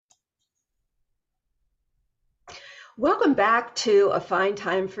Welcome back to A Fine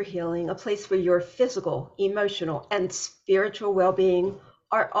Time for Healing, a place where your physical, emotional, and spiritual well being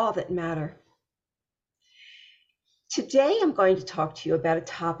are all that matter. Today, I'm going to talk to you about a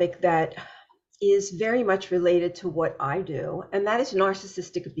topic that is very much related to what I do, and that is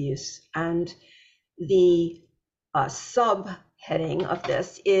narcissistic abuse. And the subheading of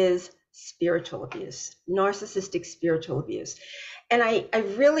this is spiritual abuse, narcissistic spiritual abuse. And I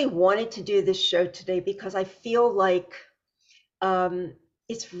really wanted to do this show today because I feel like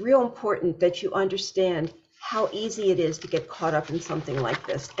it's real important that you understand how easy it is to get caught up in something like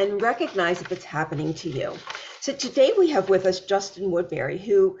this and recognize if it's happening to you. So today we have with us Justin Woodbury,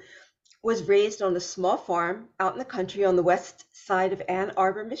 who was raised on a small farm out in the country on the west side of Ann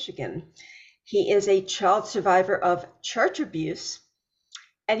Arbor, Michigan. He is a child survivor of church abuse,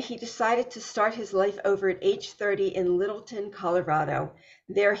 and he decided to start his life over at age 30 in Littleton, Colorado.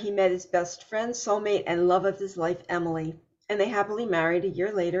 There he met his best friend, soulmate, and love of his life, Emily, and they happily married a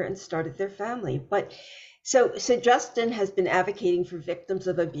year later and started their family. But so Justin has been advocating for victims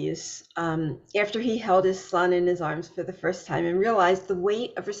of abuse after he held his son in his arms for the first time and realized the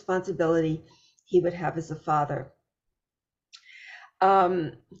weight of responsibility he would have as a father.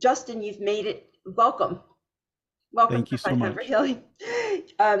 Justin, you've made it. Welcome. Welcome Thank to you so Fine Time for much. Healing.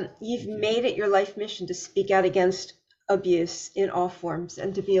 You've made it your life mission to speak out against abuse in all forms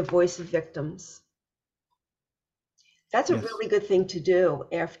and to be a voice of victims. That's a Yes. really good thing to do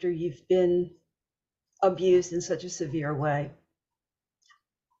after you've been abused in such a severe way.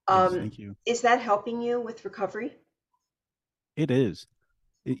 Yes. Um, Thank you. is that helping you with recovery? It is.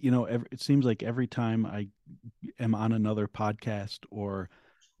 It seems like every time I am on another podcast or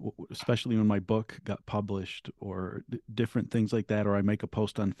especially when my book got published or different things like that, or I make a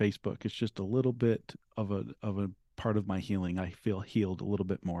post on Facebook, it's just a little bit of a part of my healing. I feel healed a little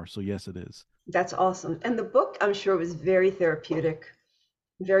bit more. So yes, it is. That's awesome. And the book, I'm sure, was very therapeutic,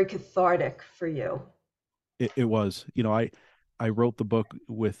 very cathartic for you. It was. I wrote the book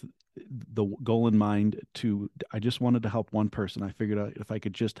with the goal in mind to I just wanted to help one person. I figured out if I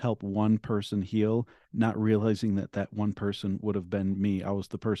could just help one person heal, not realizing that that one person would have been me. I was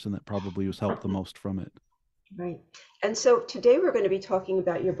the person that probably was helped the most from it. Right. And so today we're going to be talking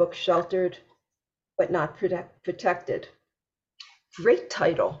about your book, Sheltered but Not Protected. Great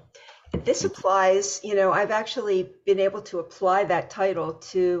title. This Thank you. applies, I've actually been able to apply that title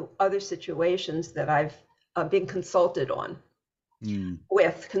to other situations that I've been Mm,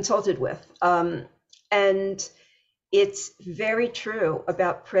 consulted with. And it's very true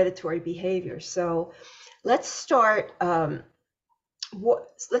about predatory behavior. So let's start.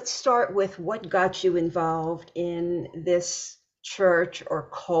 Let's start with what got you involved in this church or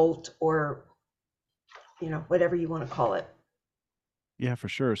cult or whatever you want to call it. yeah, for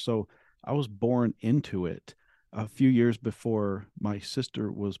sure. So I was born into it a few years before my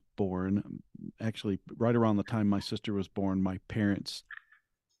sister was born. Actually, right around the time my sister was born, my parents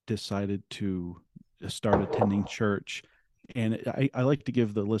decided to start attending church. And I like to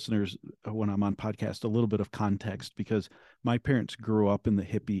give the listeners, when I'm on podcast, a little bit of context because my parents grew up in the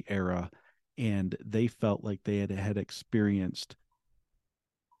hippie era and they felt like they had experienced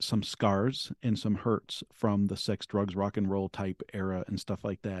some scars and some hurts from the sex, drugs, rock and roll type era and stuff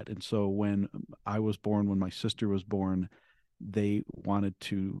like that. And so when I was born, when my sister was born, they wanted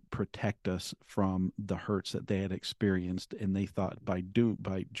to protect us from the hurts that they had experienced, and they thought by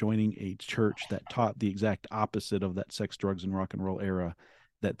joining a church that taught the exact opposite of that sex, drugs, and rock and roll era,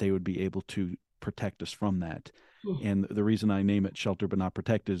 that they would be able to protect us from that. And the reason I name it Shelter But Not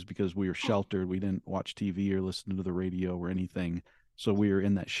Protected is because we were sheltered. We didn't watch TV or listen to the radio or anything. So we were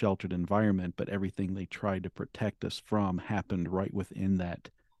in that sheltered environment, but everything they tried to protect us from happened right within that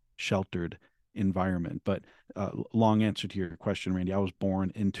sheltered environment. But long answer to your question, Randy, I was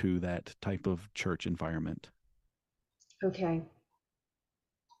born into that type of church environment. Okay.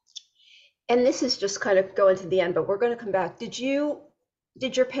 And this is just kind of going to the end, but we're going to come back. Did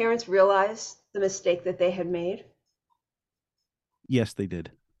your parents realize the mistake that they had made? Yes, they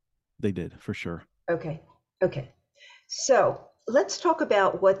did. They did for sure. Okay. Okay. So let's talk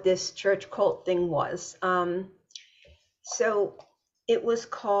about what this church cult thing was. So it was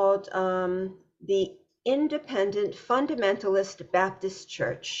called the Independent Fundamentalist Baptist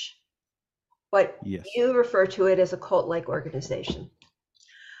Church, but Yes. you refer to it as a cult-like organization.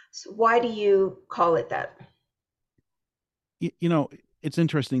 So why do you call it that? You know, it's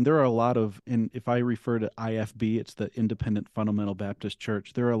interesting. There are a lot of, and if I refer to IFB, it's the Independent Fundamental Baptist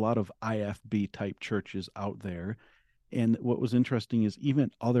Church. There are a lot of IFB type churches out there. And what was interesting is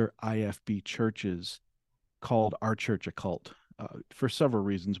even other IFB churches called our church a cult for several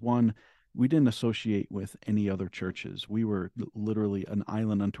reasons. One, we didn't associate with any other churches. We were literally an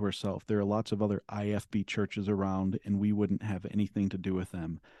island unto ourselves. There are lots of other IFB churches around, and we wouldn't have anything to do with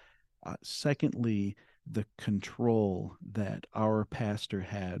them. Secondly, the control that our pastor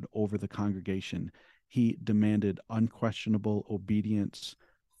had over the congregation. He demanded unquestionable obedience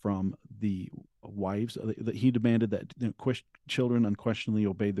from the wives. He demanded that children unquestionably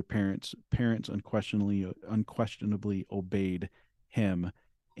obeyed their parents. Parents unquestionably obeyed him.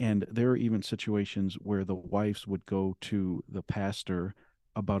 And there are even situations where the wives would go to the pastor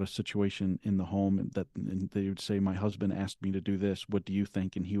about a situation in the home, and they would say, my husband asked me to do this, what do you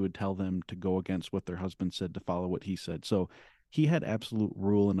think? And he would tell them to go against what their husband said, to follow what he said. So he had absolute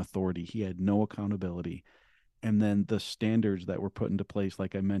rule and authority. He had no accountability. And then the standards that were put into place,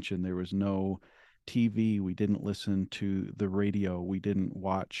 like I mentioned, there was no TV. We didn't listen to the radio. We didn't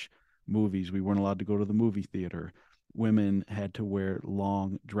watch movies. We weren't allowed to go to the movie theater. Women had to wear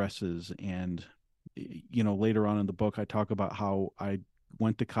long dresses. And, later on in the book, I talk about how I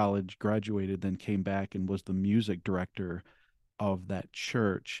went to college, graduated, then came back and was the music director of that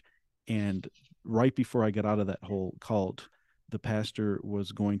church. And right before I got out of that whole cult, the pastor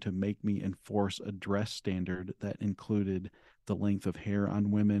was going to make me enforce a dress standard that included the length of hair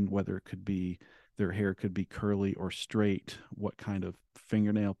on women, whether it could be their hair could be curly or straight, what kind of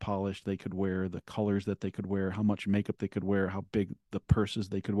fingernail polish they could wear, the colors that they could wear, how much makeup they could wear, how big the purses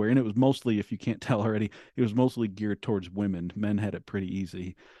they could wear. And it was mostly, if you can't tell already, it was mostly geared towards women. Men had it pretty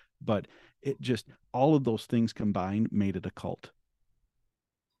easy. But it just, all of those things combined made it a cult.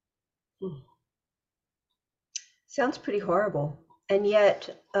 Sounds pretty horrible. And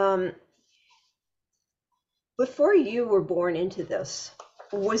yet, before you were born into this,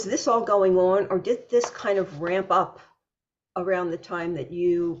 was this all going on, or did this kind of ramp up around the time that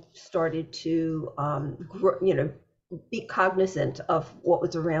you started to, be cognizant of what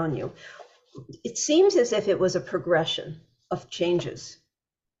was around you? It seems as if it was a progression of changes.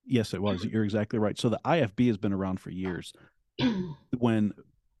 Yes, it was. You're exactly right. So the IFB has been around for years. When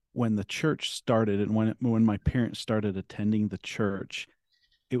the church started, and when my parents started attending the church,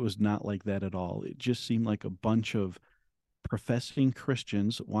 it was not like that at all. It just seemed like a bunch of professing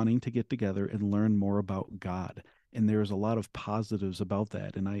Christians wanting to get together and learn more about God. And there's a lot of positives about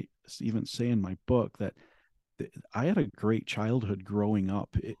that. And I even say in my book that I had a great childhood growing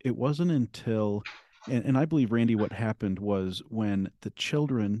up. It wasn't until, and I believe, Randy, what happened was when the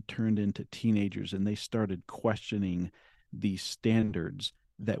children turned into teenagers and they started questioning the standards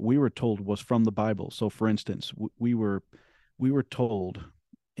that we were told was from the Bible. So, for instance, we were told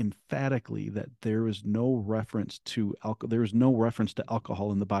emphatically that there is no reference to alcohol. There is no reference to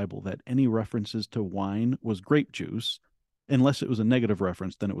alcohol in the Bible. That any references to wine was grape juice, unless it was a negative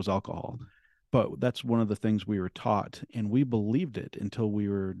reference, then it was alcohol. But that's one of the things we were taught, and we believed it until we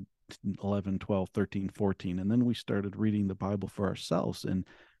were 11, 12, 13, 14. And then we started reading the Bible for ourselves, and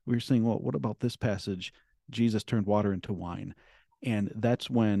we were saying, well, what about this passage? Jesus turned water into wine. And that's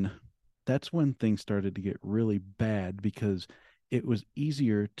when things started to get really bad, because it was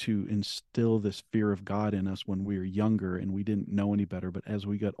easier to instill this fear of God in us when we were younger and we didn't know any better. But as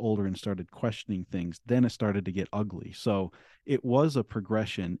we got older and started questioning things, then it started to get ugly. So it was a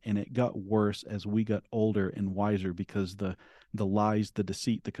progression, and it got worse as we got older and wiser, because the lies, the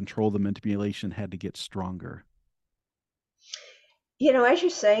deceit, the control, the manipulation had to get stronger. As you're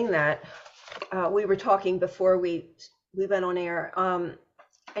saying that, we were talking before we went on air,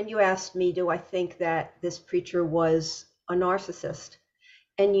 and you asked me, do I think that this preacher was a narcissist?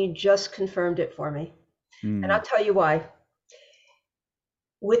 And you just confirmed it for me. And I'll tell you why.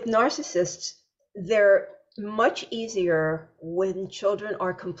 With narcissists, they're much easier when children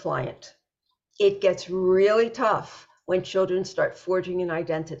are compliant. It gets really tough when children start forging an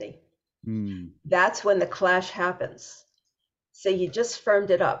identity. That's when the clash happens. So you just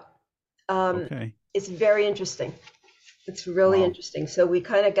firmed it up. Okay. It's very interesting. It's really interesting. So we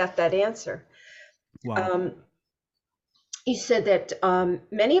kind of got that answer. Wow. You said that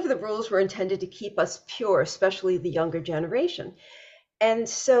many of the rules were intended to keep us pure, especially the younger generation. And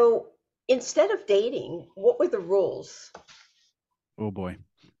so instead of dating, what were the rules? Oh boy.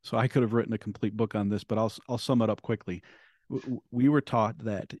 So I could have written a complete book on this, but I'll sum it up quickly. We were taught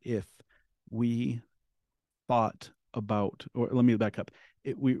that if we thought about, or let me back up.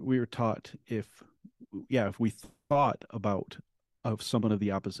 We were taught if we thought about of someone of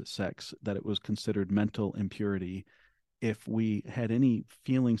the opposite sex, that it was considered mental impurity. If we had any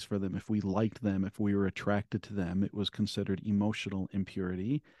feelings for them, if we liked them, if we were attracted to them, it was considered emotional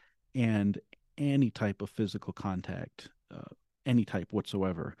impurity. And any type of physical contact, any type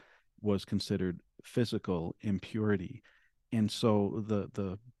whatsoever, was considered physical impurity. And so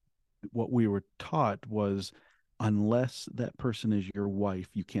the what we were taught was, unless that person is your wife,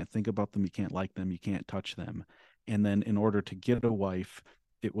 you can't think about them, you can't like them, you can't touch them. And then in order to get a wife,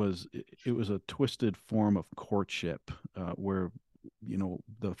 it was a twisted form of courtship, where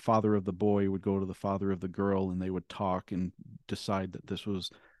the father of the boy would go to the father of the girl and they would talk and decide that this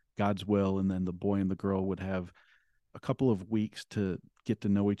was God's will, and then the boy and the girl would have a couple of weeks to get to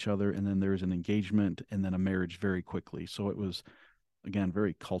know each other, and then there's an engagement and then a marriage very quickly. So it was, again,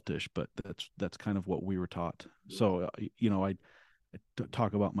 very cultish, but that's kind of what we were taught. So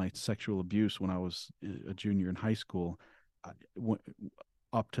talk about my sexual abuse when I was a junior in high school. I,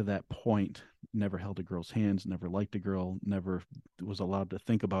 Up to that point, never held a girl's hands, never liked a girl, never was allowed to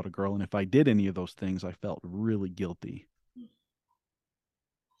think about a girl, and if I did any of those things, I felt really guilty.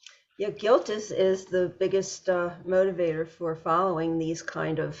 Yeah, guilt is the biggest motivator for following these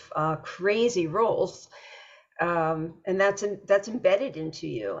kind of crazy rules, and that's embedded into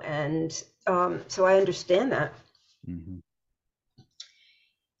you, and so I understand that. Mm-hmm.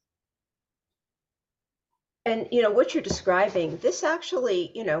 And what you're describing, this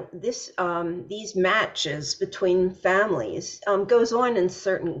actually, this these matches between families goes on in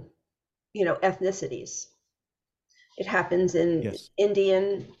certain, ethnicities. It happens in Yes.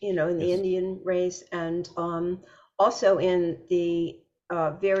 Indian, in the Yes. Indian race, and also in the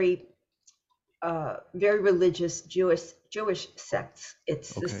very very religious Jewish sects.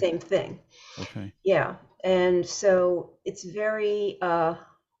 It's the Okay. same thing. Okay. Yeah, and so it's very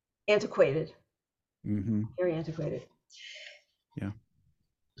antiquated, Mm-hmm. very antiquated. Yeah.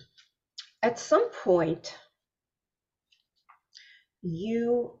 At some point,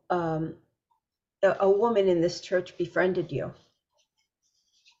 you a woman in this church befriended you.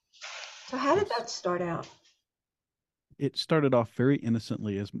 So how did Yes. that start out? It started off very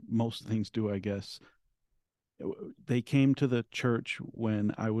innocently, as most things do, I guess. They came to the church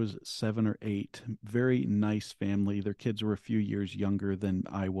when I was 7 or 8. Very nice family. Their kids were a few years younger than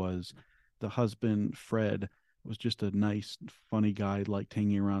I was. The husband, Fred, was just a nice, funny guy, liked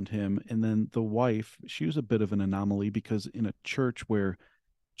hanging around him. And then the wife, she was a bit of an anomaly because in a church where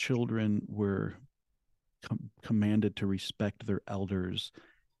children were commanded to respect their elders,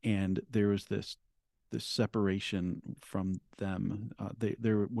 and there was this separation from them.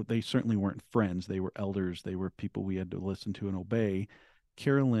 They certainly weren't friends. They were elders. They were people we had to listen to and obey.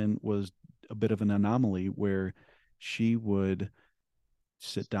 Carol Lynn was a bit of an anomaly where she would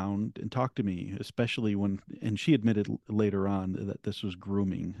sit down and talk to me, especially when, and she admitted later on that this was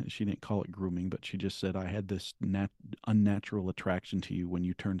grooming. She didn't call it grooming, but she just said, I had this unnatural attraction to you when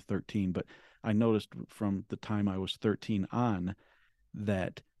you turned 13. But I noticed from the time I was 13 on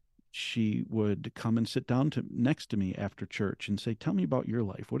that she would come and sit down next to me after church and say, tell me about your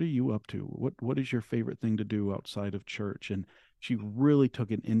life. What are you up to? What is your favorite thing to do outside of church? And she really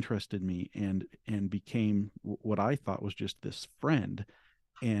took an interest in me and became what I thought was just this friend,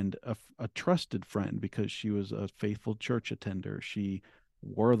 and a trusted friend, because she was a faithful church attender. She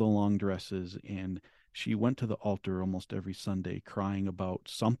wore the long dresses, and she went to the altar almost every Sunday crying about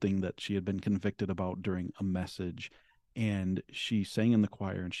something that she had been convicted about during a message. And she sang in the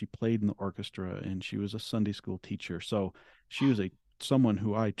choir and she played in the orchestra and she was a Sunday school teacher. So she was a someone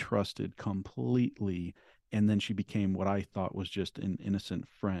who I trusted completely. And then she became what I thought was just an innocent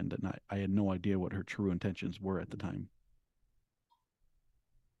friend. And I had no idea what her true intentions were at the time.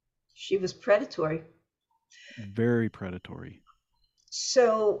 She was predatory. Very predatory.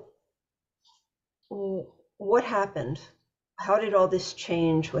 So what happened? How did all this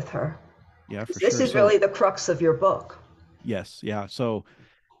change with her? Yeah, Because for this sure. is So really the crux of your book. yes, yeah. So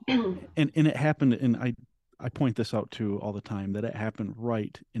and it happened, and I point this out too all the time, that it happened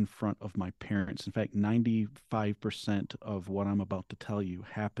right in front of my parents. In fact, 95% of what I'm about to tell you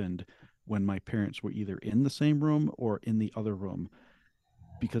happened when my parents were either in the same room or in the other room,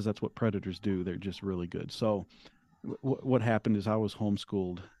 because that's what predators do. They're just really good. So what happened is I was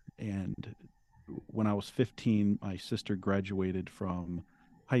homeschooled, and when I was 15, my sister graduated from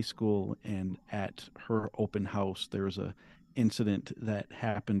high school, and at her open house, there was a incident that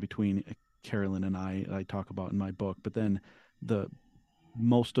happened between Carolyn and I talk about in my book. But then the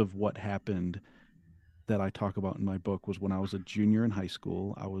most of what happened that I talk about in my book was when I was a junior in high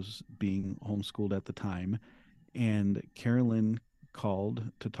school. I was being homeschooled at the time, and Carolyn called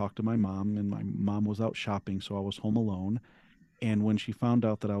to talk to my mom, and my mom was out shopping, so I was home alone. And when she found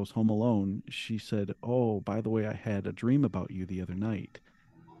out that I was home alone, she said, oh, by the way, I had a dream about you the other night.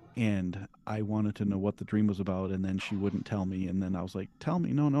 And I wanted to know what the dream was about. And then she wouldn't tell me. And then I was like, tell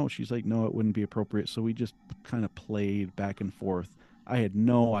me. No, no. She's like, no, it wouldn't be appropriate. So we just kind of played back and forth. I had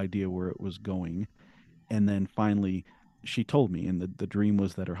no idea where it was going. And then finally, she told me, and the dream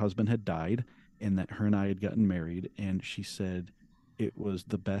was that her husband had died and that her and I had gotten married. And she said it was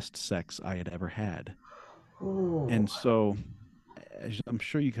the best sex I had ever had. Ooh. And so, as I'm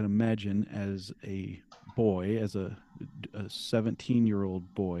sure you can imagine, as a boy, as a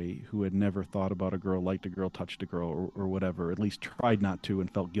 17-year-old boy who had never thought about a girl, liked a girl, touched a girl, or whatever, at least tried not to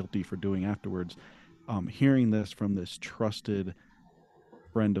and felt guilty for doing afterwards, hearing this from this trusted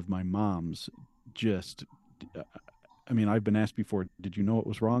friend of my mom's just uh, I mean, I've been asked before, did you know it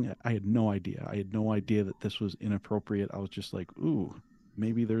was wrong? I had no idea. I had no idea that this was inappropriate. I was just like, ooh,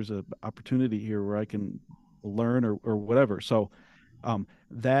 maybe there's a opportunity here where I can learn or whatever. So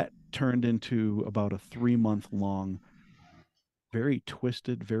that turned into about a 3 month long, very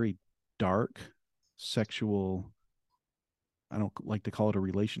twisted, very dark sexual. I don't like to call it a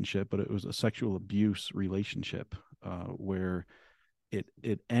relationship, but it was a sexual abuse relationship where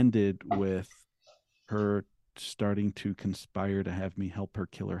it ended with her starting to conspire to have me help her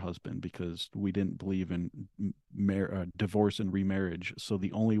kill her husband because we didn't believe in divorce and remarriage. So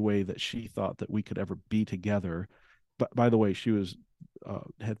the only way that she thought that we could ever be together, but by the way, she was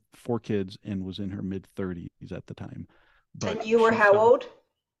had 4 kids and was in her mid 30s at the time. But And you were she how saw old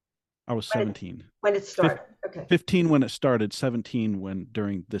I was when it 17. when it started? Okay. 15 when it started, 17 when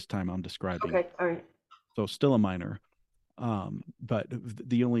during this time I'm describing. Okay. All right. So still a minor. But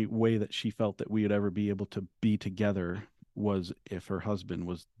the only way that she felt that we would ever be able to be together was if her husband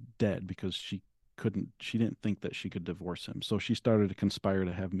was dead because she didn't think that she could divorce him. So she started to conspire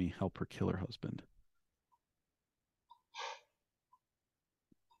to have me help her kill her husband.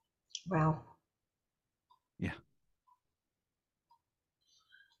 Wow. Yeah.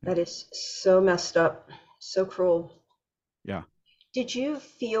 Yeah. That is so messed up, so cruel. Yeah. Did you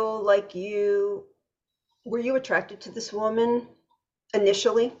feel like you were you attracted to this woman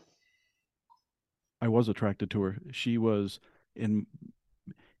initially? I was attracted to her. She was in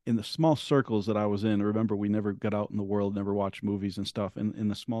in the small circles that I was in. Remember, we never got out in the world, never watched movies and stuff. In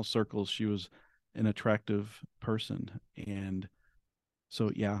the small circles, she was an attractive person. And so,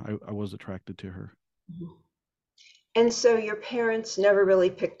 yeah, I was attracted to her. Mhm. And so your parents never really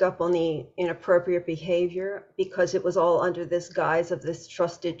picked up on the inappropriate behavior because it was all under this guise of this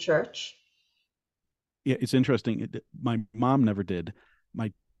trusted church? Yeah, it's interesting. My mom never did.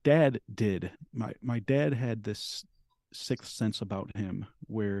 My dad did. My dad had this sixth sense about him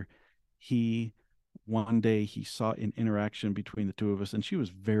where he one day he saw an interaction between the two of us and she was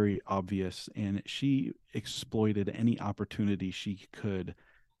very obvious and she exploited any opportunity she could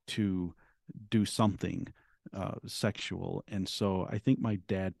to do something sexual. And so I think my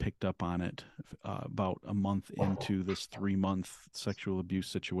dad picked up on it about a month into this 3 month sexual abuse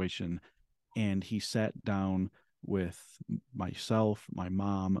situation, and he sat down with myself, my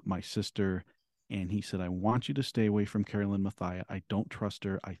mom, my sister, and he said, I want you to stay away from Carol Lynn Mathia. I don't trust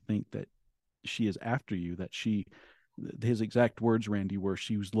her. I think that she is after you, that his exact words, Randy, were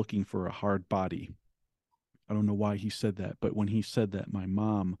she was looking for a hard body. I don't know why he said that, but when he said that, my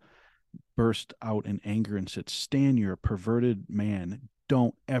mom burst out in anger and said, Stan, you're a perverted man.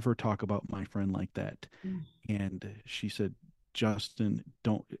 Don't ever talk about my friend like that. Mm. And she said, Justin,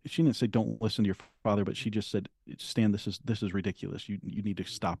 don't, she didn't say don't listen to your father, but she just said, Stan, this is ridiculous. You need to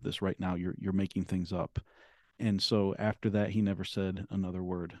stop this right now. You're making things up. And so after that, he never said another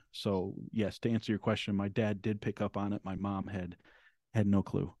word. So yes, to answer your question, my dad did pick up on it. My mom had no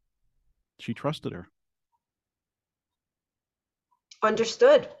clue. She trusted her.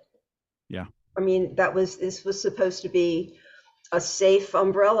 Understood. Yeah. I mean, this was supposed to be a safe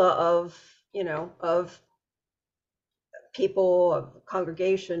umbrella of, of people, of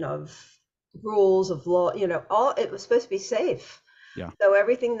congregation, of rules, of law, all it was supposed to be safe. Yeah. So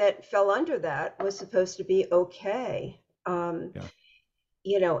everything that fell under that was supposed to be okay.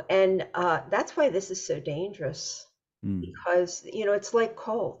 Yeah. And that's why this is so dangerous Mm. because, it's like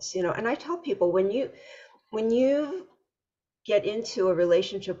cults, and I tell people when you get into a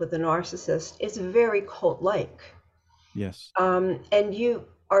relationship with a narcissist, it's very cult-like. Yes. And you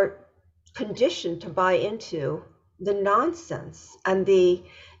are conditioned to buy into the nonsense and the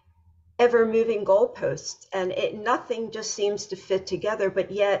ever moving goalposts, and nothing just seems to fit together, but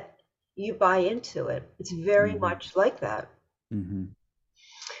yet you buy into it. It's very Mm-hmm. much like that. Mm-hmm.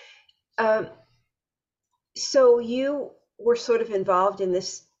 Um, so you were sort of involved in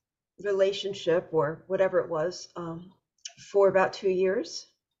this relationship or whatever it was for about 2 years.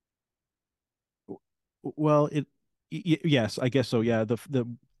 Well, yes, I guess so. Yeah, the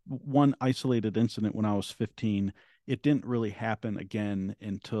one isolated incident when I was 15, it didn't really happen again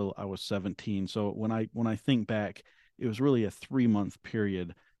until I was 17. So when I think back, it was really a 3 month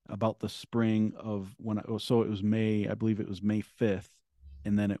period about the spring of when so it was May, I believe it was May 5th,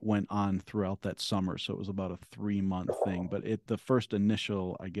 and then it went on throughout that summer. So it was about a 3 month thing. But the first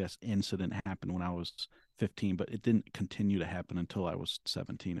initial, I guess, incident happened when I was 15, but it didn't continue to happen until I was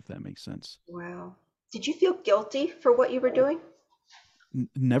 17, if that makes sense. Wow. Did you feel guilty for what you were doing?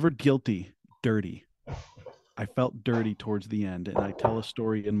 Never guilty, dirty. I felt dirty towards the end. And I tell a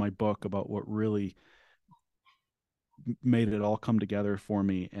story in my book about what really made it all come together for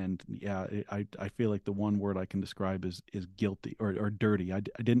me. And yeah, I feel like the one word I can describe is guilty or dirty. I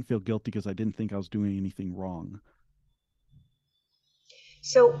didn't feel guilty because I didn't think I was doing anything wrong.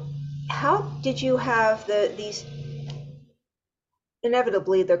 So, how did you have these?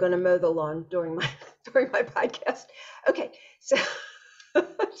 Inevitably, they're going to mow the lawn during my during my podcast. Okay, so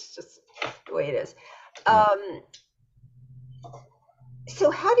it's just the way it is. Yeah. Um,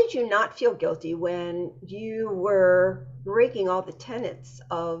 so, how did you not feel guilty when you were breaking all the tenets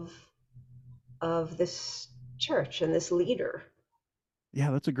of this church and this leader?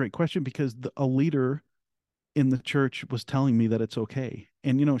 Yeah, that's a great question because a leader in the church was telling me that it's okay.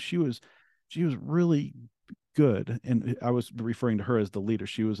 And she was really good, and I was referring to her as the leader.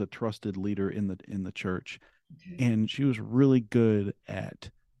 She was a trusted leader in the church, Okay. and she was really good at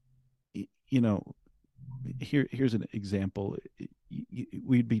you know here's an example.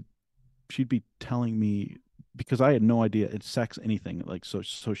 We'd be she'd be telling me because I had no idea it's sex anything like so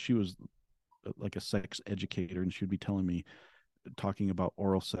she was like a sex educator, and she'd be telling me talking about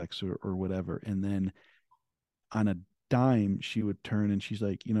oral sex or whatever, and then on a dime she would turn and she's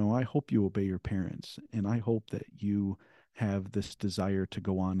like, I hope you obey your parents, and I hope that you have this desire to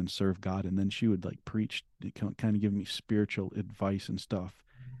go on and serve God. And then she would like preach, kind of give me spiritual advice and stuff.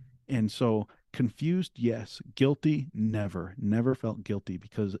 And so confused, yes. Guilty, never. Never felt guilty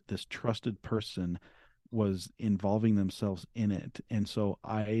because this trusted person was involving themselves in it. And so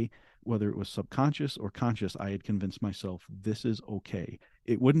whether it was subconscious or conscious, I had convinced myself this is okay.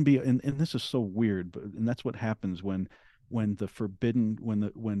 It wouldn't be, and this is so weird, but and that's what happens when the forbidden,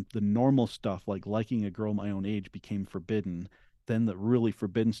 when the normal stuff like liking a girl my own age became forbidden, then the really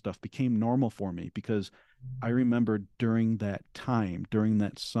forbidden stuff became normal for me because I remember during that time, during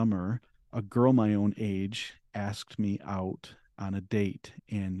that summer, a girl my own age asked me out on a date,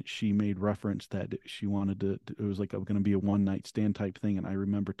 and she made reference that she wanted to, it was like going to be a one night stand type thing. And I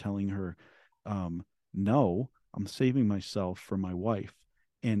remember telling her, no, I'm saving myself for my wife.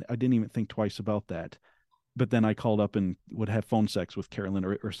 And I didn't even think twice about that. But then I called up and would have phone sex with Carolyn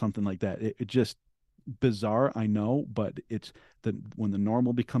or something like that. It just bizarre, I know, but it's that when the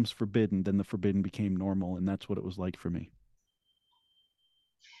normal becomes forbidden, then the forbidden became normal, and that's what it was like for me.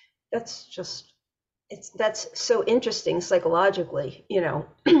 That's just that's so interesting psychologically,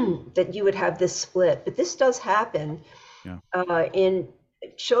 that you would have this split. But this does happen Yeah. in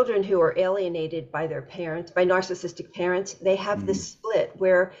children who are alienated by their parents, by narcissistic parents. They have Mm-hmm. this split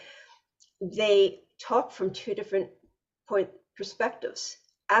where they talk from two different point perspectives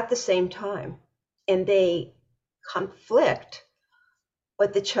at the same time, and they conflict,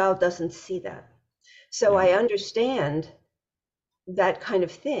 but the child doesn't see that. So Yeah. I understand that kind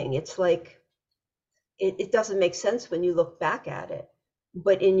of thing. It's like it doesn't make sense when you look back at it,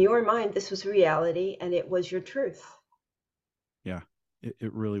 but in your mind this was reality and it was your truth. Yeah.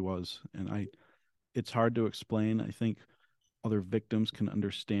 It really was. And it's hard to explain. I think other victims can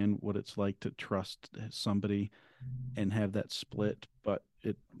understand what it's like to trust somebody and have that split, but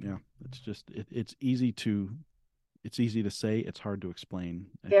it's just it's easy to say, it's hard to explain,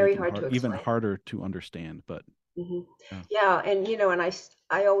 I Very think, and hard to even explain. harder to understand. But Hmm. yeah. Yeah, and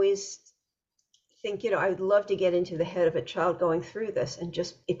I always think, I'd love to get into the head of a child going through this and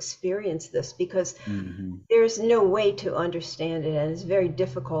just experience this, because Hmm. there's no way to understand it, and it's very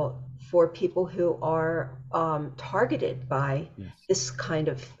difficult for people who are targeted by Yes. this kind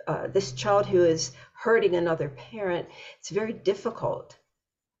of this child who is hurting another parent. It's very difficult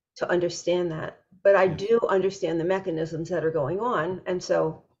to understand that, but I Yes. do understand the mechanisms that are going on, and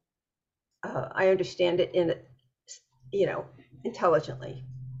so I understand it you know, intelligently,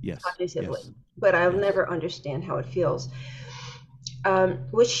 Yes. cognitively, Yes. but I'll Yes. never understand how it feels.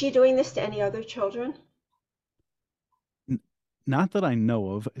 Was she doing this to any other children? N- Not that I know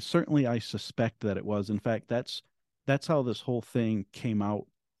of. Certainly, I suspect that it was. In fact, that's how this whole thing came out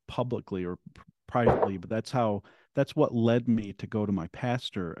publicly or privately. But that's what led me to go to my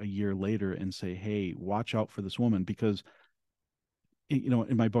pastor a year later and say, "Hey, watch out for this woman," because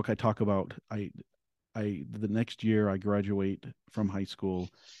in my book I talk about I the next year I graduate from high school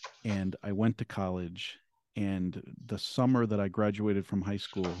and I went to college, and the summer that I graduated from high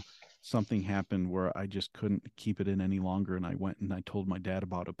school, something happened where I just couldn't keep it in any longer. And I went and I told my dad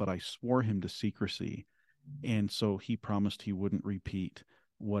about it, but I swore him to secrecy. And so he promised he wouldn't repeat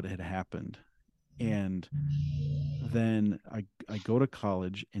what had happened. And then I go to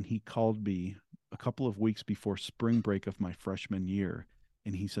college and he called me a couple of weeks before spring break of my freshman year.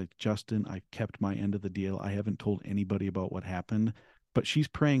 And he said, Justin, I've kept my end of the deal. I haven't told anybody about what happened, but she's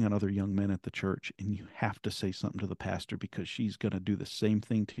preying on other young men at the church. And you have to say something to the pastor because she's going to do the same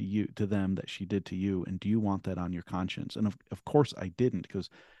thing to you, to them that she did to you. And do you want that on your conscience? And of course I didn't because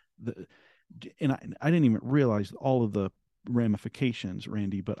the, and I didn't even realize all of the ramifications,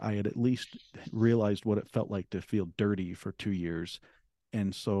 Randy, but I had at least realized what it felt like to feel dirty for 2 years.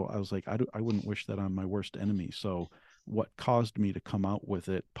 And so I was like, I wouldn't wish that on my worst enemy. So what caused me to come out with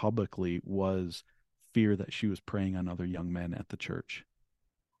it publicly was fear that she was preying on other young men at the church.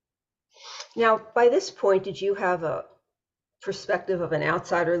 Now, by this point, did you have a perspective of an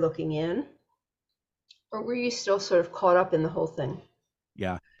outsider looking in, or were you still sort of caught up in the whole thing?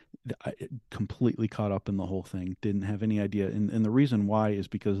 Yeah, I completely caught up in the whole thing. Didn't have any idea. And the reason why is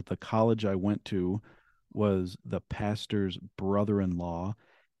because the college I went to was the pastor's brother-in-law,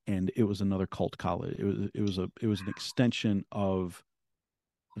 and it was another cult college. It was an extension of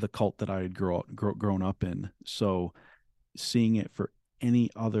the cult that I had grown up in. So seeing it for any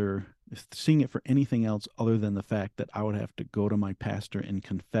other seeing it for anything else other than the fact that I would have to go to my pastor and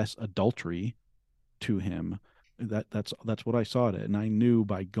confess adultery to him, that's what I saw it. And I knew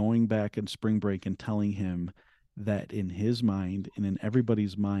by going back in spring break and telling him that in his mind and in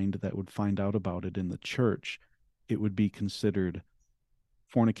everybody's mind that would find out about it in the church, it would be considered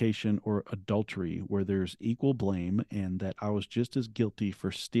fornication or adultery where there's equal blame, and that I was just as guilty for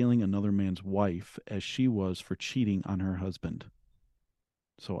stealing another man's wife as she was for cheating on her husband.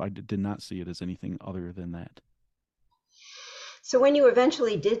 So I did not see it as anything other than that. So when you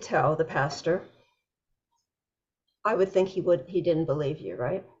eventually did tell the pastor, I would think he didn't believe you,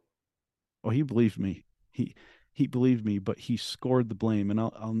 right? Well, he believed me. He he believed me, but he scored the blame. And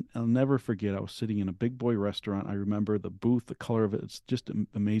I'll never forget. I was sitting in a big boy restaurant. I remember the booth, the color of it. It's just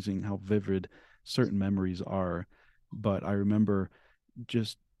amazing how vivid certain memories are. But I remember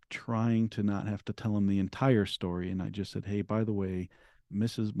just trying to not have to tell him the entire story. And I just said, "Hey, by the way,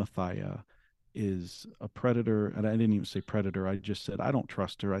 Mrs. Mathia is a predator." And I didn't even say predator. I just said, "I don't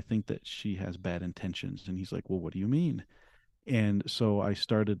trust her. I think that she has bad intentions." And he's like, "Well, what do you mean?" And so I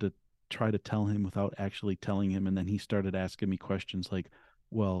started to try to tell him without actually telling him. And then he started asking me questions like,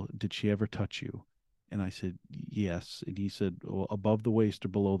 well, did she ever touch you? And I said, yes. And he said, well, above the waist or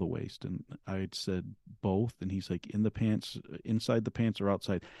below the waist? And I had said both. And he's like, in the pants, inside the pants or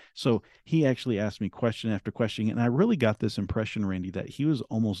outside? So he actually asked me question after question. And I really got this impression, Randy, that he was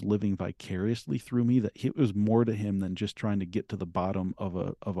almost living vicariously through me, that it was more to him than just trying to get to the bottom of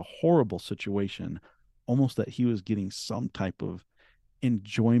a horrible situation, almost that he was getting some type of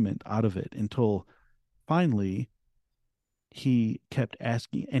enjoyment out of it until finally he kept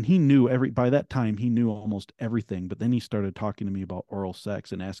asking, and he knew by that time he knew almost everything, but then he started talking to me about oral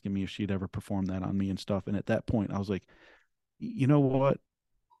sex and asking me if she'd ever performed that on me and stuff. And at that point I was like, you know what,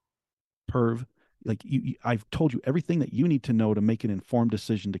 perv, like I've told you everything that you need to know to make an informed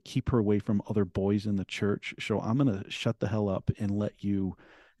decision to keep her away from other boys in the church, so I'm going to shut the hell up and let you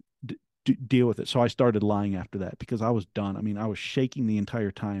deal with it. So I started lying after that because I was done. I mean, I was shaking the entire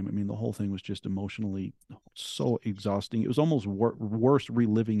time. I mean, the whole thing was just emotionally so exhausting. It was almost worse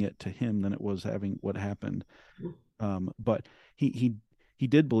reliving it to him than it was having what happened. But he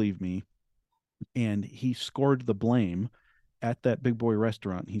did believe me, and he scored the blame at that big boy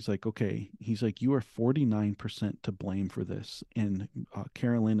restaurant. He's like, okay, he's like, you are 49% to blame for this. And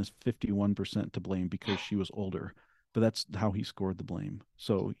Carol Lynn is 51% to blame because she was older. But that's how he scored the blame.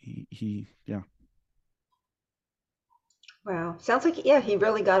 So yeah. Wow. Sounds like, yeah, he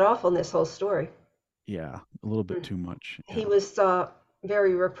really got off on this whole story. Yeah, a little bit Hmm. too much. He Yeah. was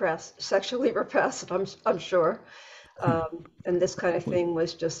very repressed, sexually repressed, I'm sure. And this kind of thing Completely.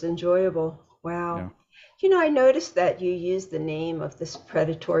 was just enjoyable. Wow. Yeah. You know, I noticed that you used the name of this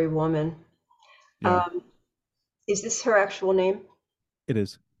predatory woman. Yeah. Um, is this her actual name? It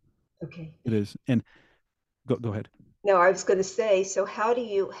is. Okay. It is. And go ahead. No, I was going to say, so how do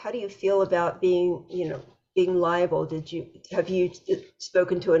you feel about being, being liable? Have you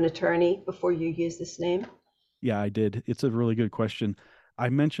spoken to an attorney before you use this name? Yeah, I did. It's a really good question. I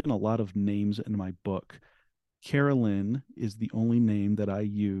mention a lot of names in my book. Carolyn is the only name that I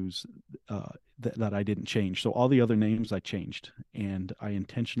use that I didn't change. So all the other names I changed, and I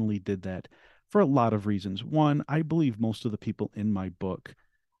intentionally did that for a lot of reasons. One, I believe most of the people in my book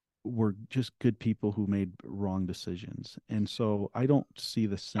were just good people who made wrong decisions. And so I don't see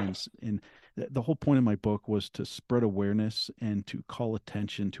the sense in the whole point of my book was to spread awareness and to call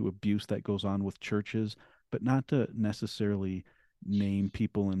attention to abuse that goes on with churches, but not to necessarily name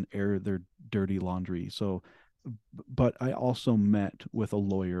people and air their dirty laundry. So, but I also met with a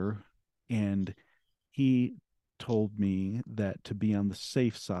lawyer, and he told me that to be on the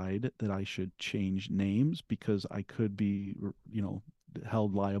safe side that I should change names because I could be,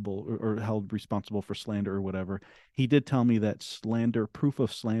 held liable or held responsible for slander or whatever. He did tell me that slander, proof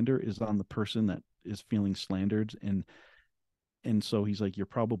of slander is on the person that is feeling slandered, and so he's like, you're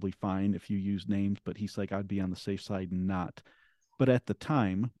probably fine if you use names, but he's like, I'd be on the safe side not. But at the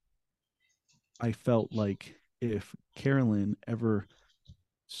time, I felt like if Carolyn ever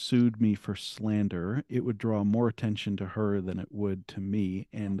sued me for slander, it would draw more attention to her than it would to me,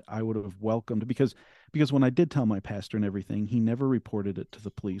 and I would have welcomed because when I did tell my pastor and everything, he never reported it to the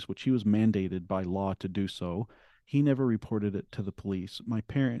police, which he was mandated by law to do so. He never reported it to the police. My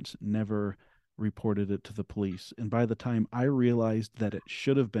parents never reported it to the police. And by the time I realized that it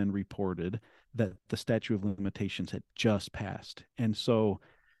should have been reported, that the statute of limitations had just passed. And so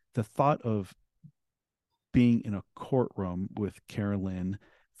the thought of being in a courtroom with Carol Lynn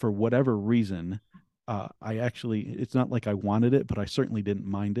for whatever reason, I actually, it's not like I wanted it, but I certainly didn't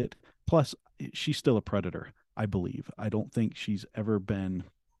mind it. Plus, she's still a predator, I believe. I don't think she's ever been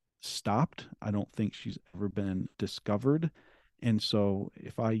stopped. I don't think she's ever been discovered. And so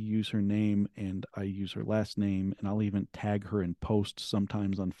if I use her name and I use her last name, and I'll even tag her in posts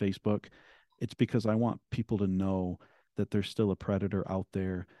sometimes on Facebook, it's because I want people to know that there's still a predator out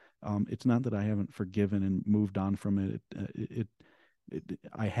there. It's not that I haven't forgiven and moved on from it.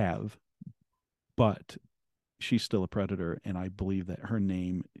 I have, but she's still a predator, and I believe that her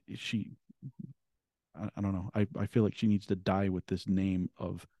name, I don't know. I feel like she needs to die with this name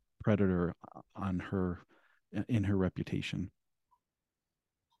of predator on her, in her reputation.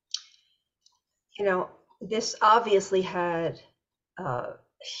 You know, this obviously had a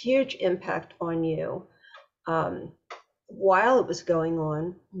huge impact on you. Um, while it was going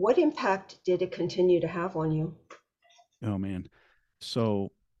on, what impact did it continue to have on you? Oh man.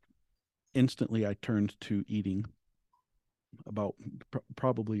 So instantly I turned to eating about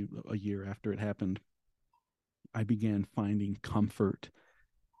probably a year after it happened. I began finding comfort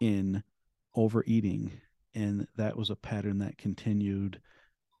in overeating. And that was a pattern that continued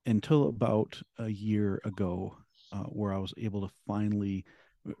until about a year ago, where I was able to finally,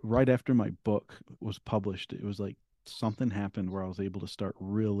 right after my book was published, it was like something happened where I was able to start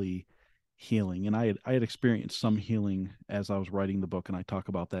really healing. And I had experienced some healing as I was writing the book, and I talk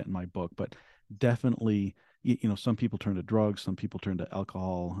about that in my book. But definitely, some people turn to drugs, some people turn to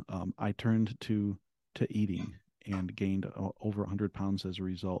alcohol. I turned to eating and gained over 100 pounds as a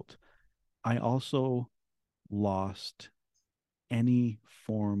result. I also lost any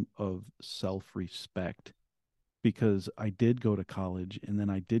form of self respect because I did go to college and then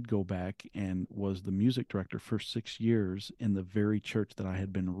I did go back and was the music director for 6 years in the very church that I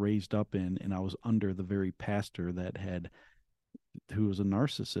had been raised up in. And I was under the very pastor who was a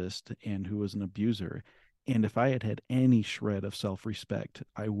narcissist and who was an abuser. And if I had had any shred of self respect,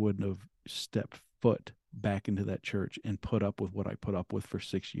 I wouldn't have stepped foot back into that church and put up with what I put up with for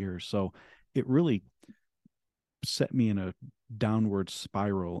 6 years. So it really set me in a downward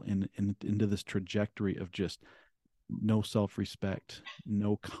spiral into this trajectory of just no self-respect,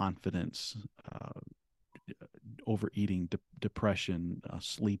 no confidence, overeating, depression,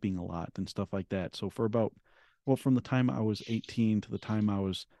 sleeping a lot, and stuff like that. So for about, well, from the time I was 18 to the time I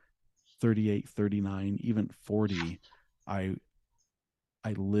was 38, 39, even 40, I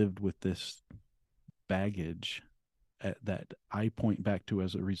I lived with this baggage that I point back to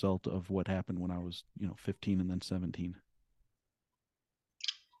as a result of what happened when I was, 15 and then 17.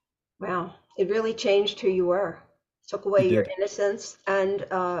 Wow, it really changed who you were. Took It away your did. innocence, and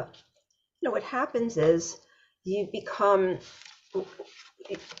what happens is you become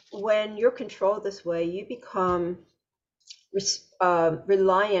when you're controlled this way, you become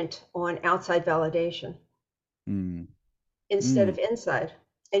reliant on outside validation Mm. instead Mm. of inside,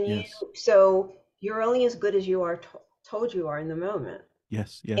 and Yes. you're only as good as you are told you are in the moment,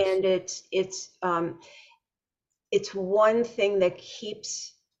 Yes. Yes. and it's one thing that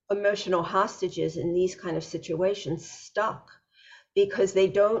keeps emotional hostages in these kind of situations stuck because they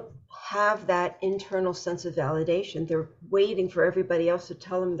don't have that internal sense of validation. They're waiting for everybody else to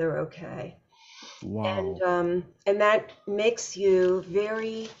tell them they're okay, Wow. and that makes you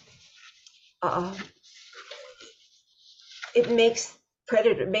very. Uh, it makes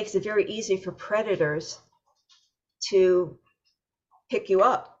it very easy for predators to pick you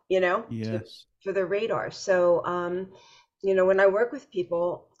up Yes. for the radar. So, when I work with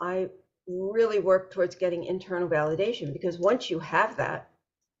people, I really work towards getting internal validation, because once you have that,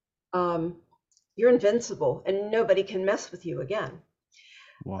 um, you're invincible and nobody can mess with you again.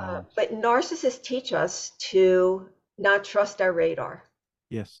 Wow. But narcissists teach us to not trust our radar.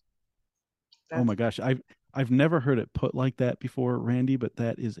 Yes. Oh That's my gosh. I've never heard it put like that before, Randy, but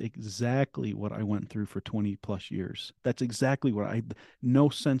that is exactly what I went through for 20 plus years. That's exactly what I no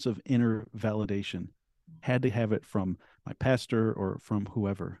sense of inner validation. Had to have it from my pastor or from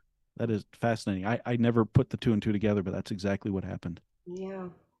whoever. That is fascinating. I never put the two and two together, but that's exactly what happened. yeah,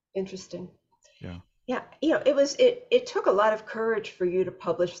 interesting. Yeah. Yeah, it took a lot of courage for you to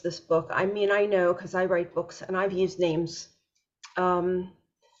publish this book. I mean, I know because I write books and I've used names. Um,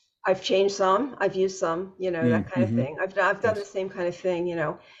 I've changed some, I've used some, that kind of Mm-hmm. thing. I've done the Yes. same kind of thing.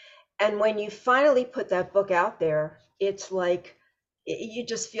 And when you finally put that book out there, it's like you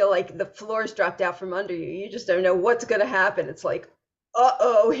just feel like the floor's dropped out from under you. You just don't know what's going to happen. It's like,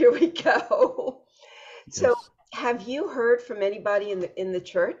 uh-oh, here we go. So, Yes. have you heard from anybody in the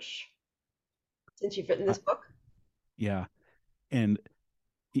church since you've written I, this book? yeah. And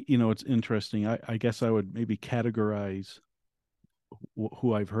it's interesting. I guess I would maybe categorize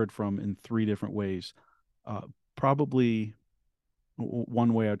who I've heard from in three different ways. Uh, Probably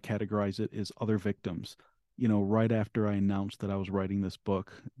one way I'd categorize it is other victims. Right after I announced that I was writing this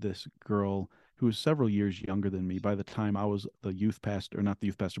book, this girl who was several years younger than me, by the time I was the youth pastor, or not the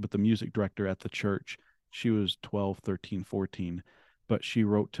youth pastor, but the music director at the church, she was 12, 13, 14. But she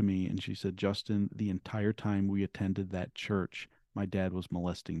wrote to me and she said, Justin, the entire time we attended that church, my dad was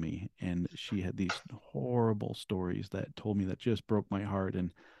molesting me. And she had these horrible stories that told me that just broke my heart.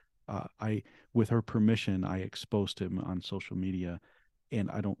 And I, with her permission, I exposed him on social media,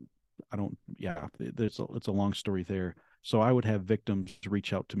 and I don't. Yeah, it's a long story there. So I would have victims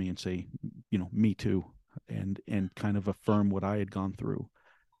reach out to me and say, me too, and kind of affirm what I had gone through.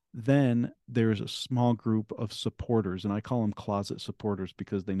 Then there's a small group of supporters, and I call them closet supporters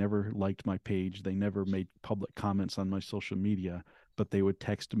because they never liked my page, they never made public comments on my social media, but they would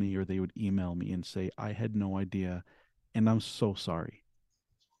text me or they would email me and say, I had no idea, and I'm so sorry.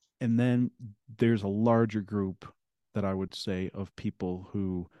 And then there's a larger group that I would say of people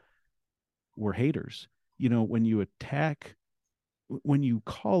who were haters. When you attack, when you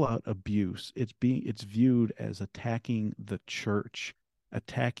call out abuse, it's viewed as attacking the church,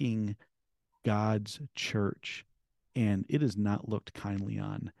 attacking God's church, and it is not looked kindly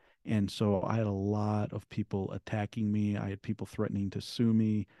on. And so I had a lot of people attacking me. I had people threatening to sue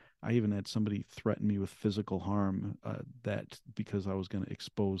me. I even had somebody threaten me with physical harm, that because I was going to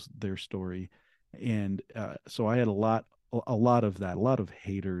expose their story. And so I had a lot of that, a lot of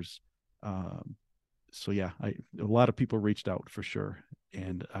haters. Um, so yeah, a lot of people reached out for sure.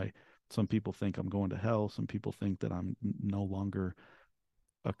 And some people think I'm going to hell. Some people think that I'm no longer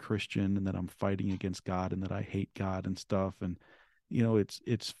a Christian and that I'm fighting against God and that I hate God and stuff. And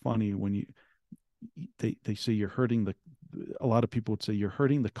it's funny when they say you're hurting the a lot of people would say you're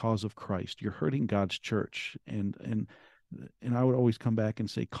hurting the cause of Christ. You're hurting God's church. And I would always come back and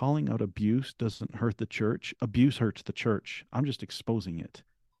say calling out abuse doesn't hurt the church. Abuse hurts the church. I'm just exposing it.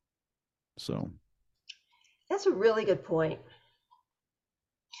 So, That's a really good point.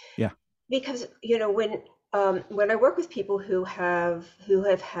 yeah. Because when I work with people who have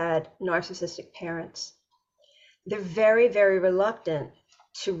had narcissistic parents, they're very, very reluctant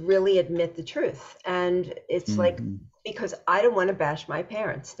to really admit the truth. And it's like, Hmm. because I don't want to bash my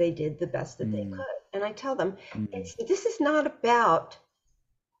parents. They did the best that they Mm, could. And I tell them, mm, this is not about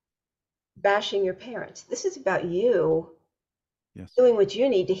bashing your parents. This is about you yes. doing what you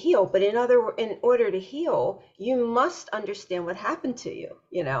need to heal. But in order to heal, you must understand what happened to you.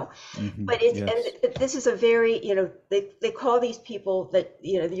 Hmm. But Yes. this is a very, they call these people that,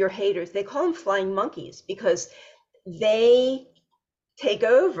 your haters, they call them flying monkeys, because they take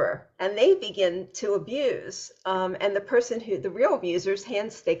over and they begin to abuse. And the real abuser's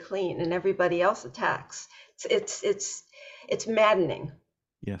hands stay clean and everybody else attacks. It's maddening.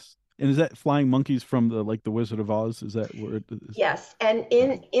 Yes. And is that flying monkeys from the Wizard of Oz? Is that where it is? Yes, and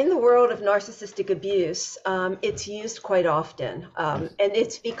Okay. in the world of narcissistic abuse, it's used quite often, Yes. and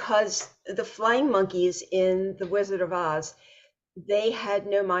it's because the flying monkeys in The Wizard of Oz, they had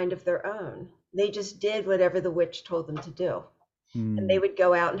no mind of their own. They just did whatever the witch told them to do, and they Hmm. would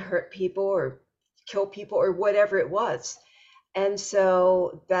go out and hurt people or kill people or whatever it was. And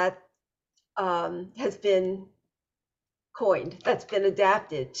so that has been coined, that's been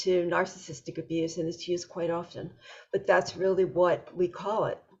adapted to narcissistic abuse, and it's used quite often. But that's really what we call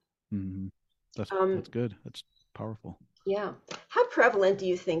it. Hmm. That's Um, good. That's powerful. Yeah. How prevalent do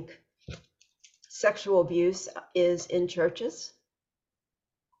you think sexual abuse is in churches?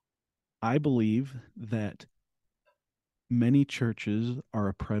 I believe that many churches are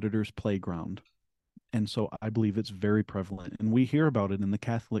a predator's playground. And so I believe it's very prevalent. And we hear about it in the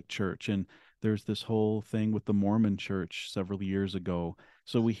Catholic Church. And there's this whole thing with the Mormon Church several years ago.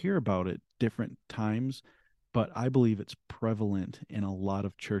 So we hear about it different times, but I believe it's prevalent in a lot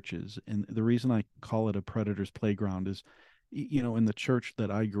of churches. And the reason I call it a predator's playground is, in the church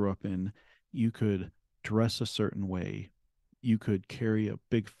that I grew up in, you could dress a certain way. You could carry a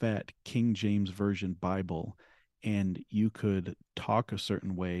big fat King James Version Bible, and you could talk a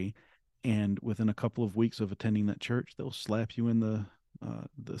certain way, and within a couple of weeks of attending that church, they'll slap you in the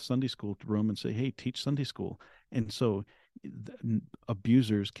Sunday school room and say, "Hey, teach Sunday school." And so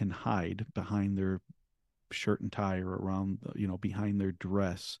abusers can hide behind their shirt and tie, or around, behind their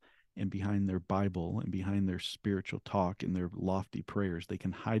dress, and behind their Bible, and behind their spiritual talk and their lofty prayers. They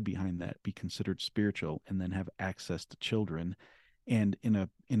can hide behind that, be considered spiritual, and then have access to children. And in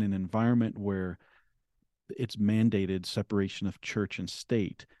an environment where it's mandated separation of church and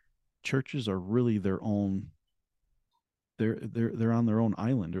state, churches are really their own, they're on their own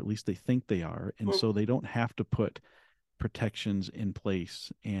island, or at least they think they are, and so they don't have to put protections in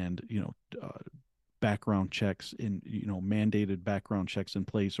place, and background checks in, mandated background checks in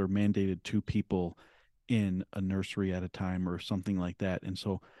place, or mandated two people in a nursery at a time or something like that. And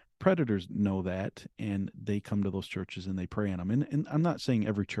so predators know that, and they come to those churches and they prey on them. And I'm not saying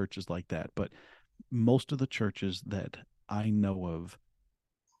every church is like that, but most of the churches that I know of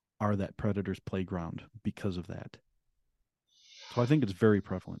are that predator's playground because of that. So I think it's very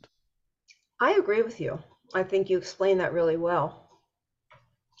prevalent. I agree with you. I think you explained that really well.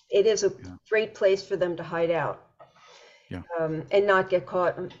 It is a Yeah. great place for them to hide out, Yeah. and not get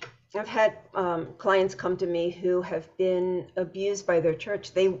caught. I've had clients come to me who have been abused by their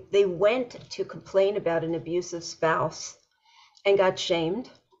church. They went to complain about an abusive spouse and got shamed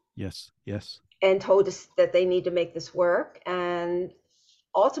Yes. Yes. and told us that they need to make this work. And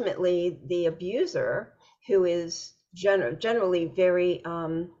ultimately, the abuser, who is generally very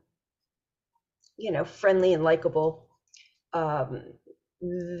friendly and likable, um,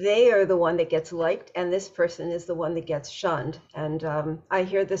 they are the one that gets liked, and this person is the one that gets shunned. And I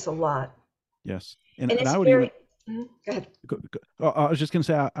hear this a lot. Yes. And And and it's I would even very, go ahead. I was just going to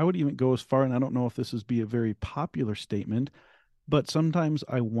say, I would even go as far, and I don't know if this is be a very popular statement, but sometimes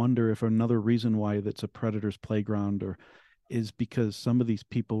I wonder if another reason why that's a predator's playground, or is because some of these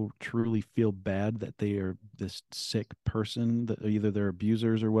people truly feel bad that they are this sick person, that either they're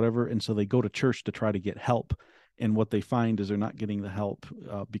abusers or whatever, and so they go to church to try to get help. And what they find is they're not getting the help,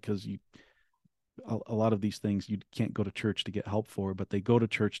 because a lot of these things you can't go to church to get help for, but they go to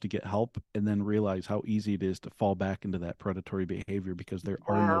church to get help and then realize how easy it is to fall back into that predatory behavior because there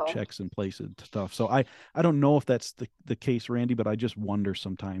are no Wow. checks in place and stuff. So I don't know if that's the case, Randy, but I just wonder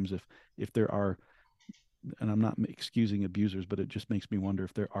sometimes if there are, and I'm not excusing abusers, but it just makes me wonder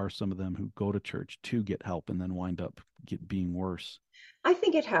if there are some of them who go to church to get help and then wind up being worse. I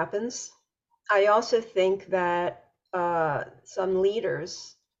think it happens. I also think that some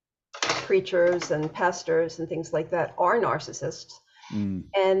leaders, preachers and pastors and things like that, are narcissists, Mm,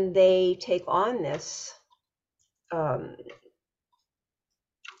 and they take on this, um,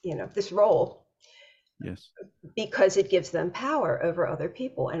 this role yes. because it gives them power over other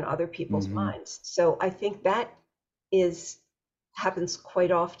people and other people's Hmm. minds. So I think that is happens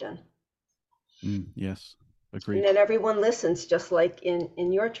quite often. Yes. And Agreed. then everyone listens, just like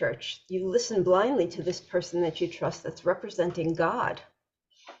in your church. You listen blindly to this person that you trust that's representing God.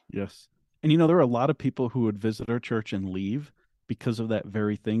 Yes. And there are a lot of people who would visit our church and leave because of that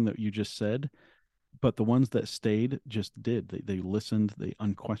very thing that you just said. But the ones that stayed just did. They listened, they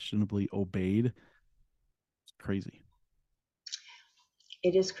unquestionably obeyed. It's crazy.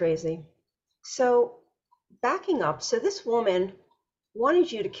 It is crazy. So, backing up, so this woman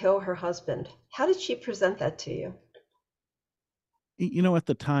wanted you to kill her husband. How did she present that to you? At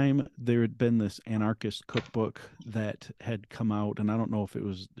the time, there had been this anarchist cookbook that had come out, and I don't know if it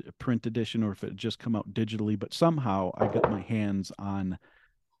was a print edition or if it had just come out digitally, but somehow I got my hands on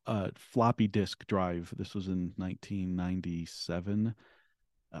a floppy disk drive. This was in 1997.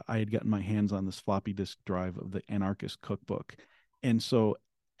 I had gotten my hands on this floppy disk drive of the anarchist cookbook. And so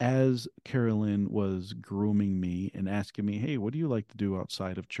as Carolyn was grooming me and asking me, "Hey, what do you like to do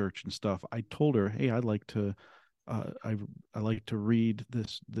outside of church and stuff?" I told her, "Hey, I'd like to uh, I I like to read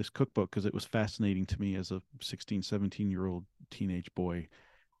this cookbook because it was fascinating to me as a 16, 17-year-old teenage boy."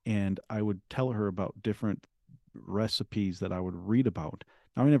 And I would tell her about different recipes that I would read about.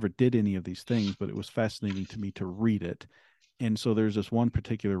 I never did any of these things, but it was fascinating to me to read it. And so there's this one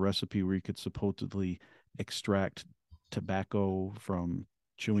particular recipe where you could supposedly extract tobacco from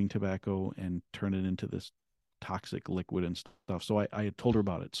chewing tobacco and turn it into this toxic liquid and stuff. So I had told her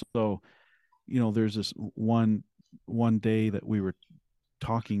about it. So, there's this one day that we were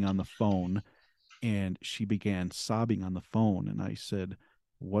talking on the phone, and she began sobbing on the phone, and I said,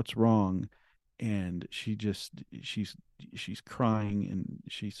 "What's wrong?" And she's crying, and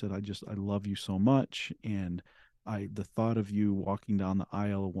she said, I love you so much, and I the thought of you walking down the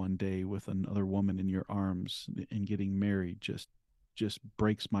aisle one day with another woman in your arms and getting married just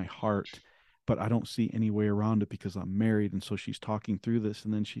breaks my heart, but I don't see any way around it because I'm married. And so she's talking through this,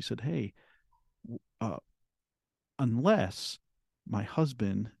 and then she said, "Hey, uh, unless my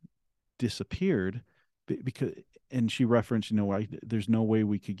husband disappeared, because," and she referenced, there's no way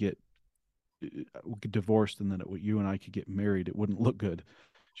we could divorced and then you and I could get married. It wouldn't look good.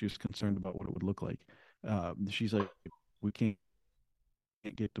 She was concerned about what it would look like. She's like, we can't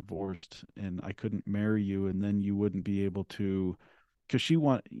get divorced, and I couldn't marry you, and then you wouldn't be able to, because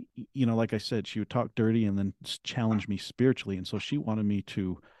like I said, she would talk dirty and then challenge me spiritually, and so she wanted me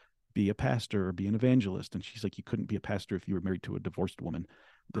to be a pastor or be an evangelist. And she's like, you couldn't be a pastor if you were married to a divorced woman.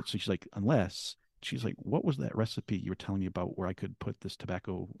 But so she's like, unless, she's like, what was that recipe you were telling me about where I could put this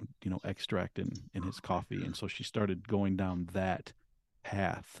tobacco, extract in his coffee? And so she started going down that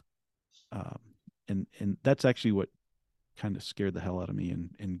path. Um, and that's actually what kind of scared the hell out of me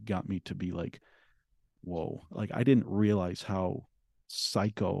and got me to be like, whoa, like I didn't realize how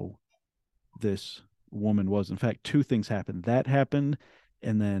psycho this woman was. In fact, two things happened. That happened,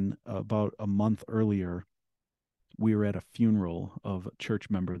 and then about a month earlier, we were at a funeral of a church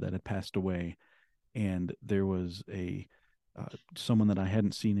member that had passed away, and there was a someone that I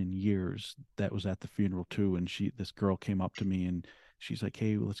hadn't seen in years that was at the funeral too. And this girl came up to me, and she's like,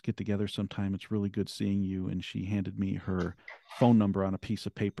 "Hey, let's get together sometime. It's really good seeing you." And she handed me her phone number on a piece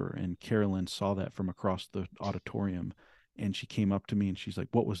of paper. And Carol Lynn saw that from across the auditorium, and she came up to me and she's like,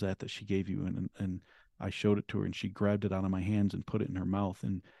 "What was that she gave you?" And I showed it to her, and she grabbed it out of my hands and put it in her mouth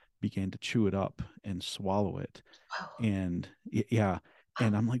and began to chew it up and swallow it. And yeah,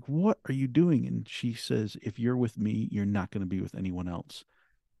 and I'm like, "What are you doing?" And she says, "If you're with me, you're not going to be with anyone else."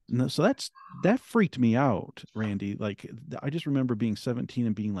 No, so that freaked me out, Randy. Like I just remember being 17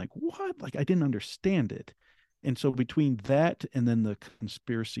 and being like, "What?" Like I didn't understand it. And so between that and then the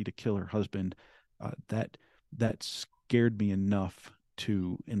conspiracy to kill her husband, that scared me enough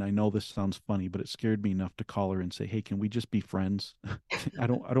to, and I know this sounds funny, but it scared me enough to call her and say, "Hey, can we just be friends? I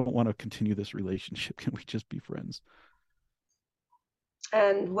don't want to continue this relationship. Can we just be friends?"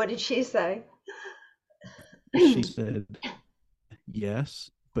 And what did she say? She said, "Yes,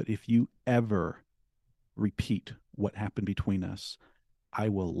 but if you ever repeat what happened between us, I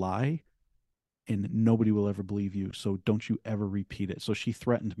will lie and nobody will ever believe you. So don't you ever repeat it." So she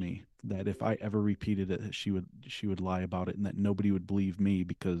threatened me that if I ever repeated it, she would lie about it, and that nobody would believe me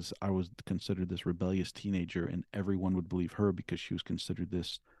because I was considered this rebellious teenager, and everyone would believe her because she was considered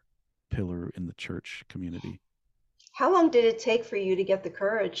this pillar in the church community. How long did it take for you to get the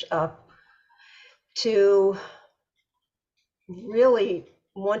courage up to really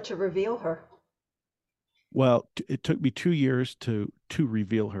want to reveal her? Well, it took me 2 years to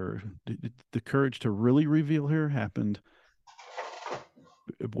reveal her. The courage to really reveal her happened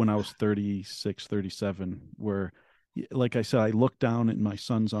when I was 36, 37, where, like I said, I looked down in my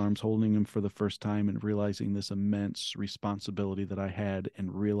son's arms, holding him for the first time and realizing this immense responsibility that I had,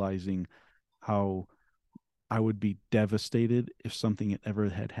 and realizing how I would be devastated if something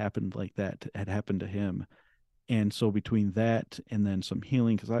had happened like that had happened to him. And so between that and then some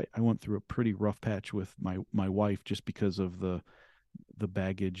healing, because I went through a pretty rough patch with my wife just because of the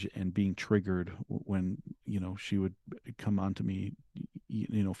baggage and being triggered when she would come onto me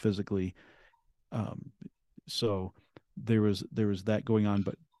physically. um so there was that going on,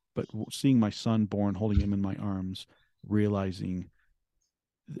 but seeing my son born, holding him in my arms, realizing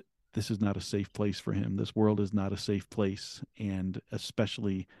this is not a safe place for him. This world is not a safe place, and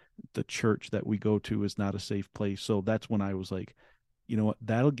especially the church that we go to is not a safe place. So that's when I was like, you know what,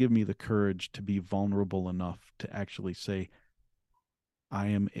 that'll give me the courage to be vulnerable enough to actually say, I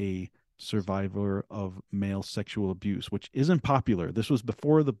am a survivor of male sexual abuse, which isn't popular. This was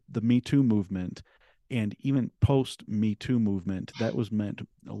before the Me Too movement, and even post Me Too movement, that was meant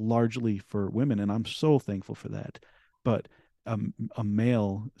largely for women, and I'm so thankful for that. But a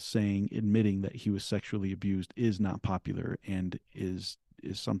male admitting that he was sexually abused is not popular, and is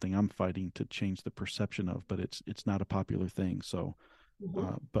something I'm fighting to change the perception of. But it's not a popular thing. So,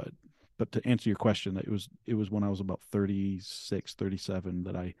 Mhm. but but to answer your question, it was when I was about 36, 37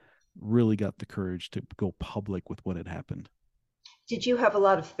 that I really got the courage to go public with what had happened. Did you have a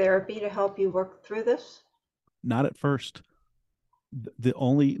lot of therapy to help you work through this? Not at first. The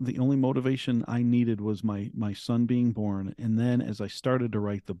only motivation I needed was my son being born. And then as I started to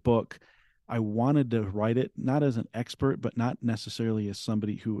write the book, I wanted to write it not as an expert, but not necessarily as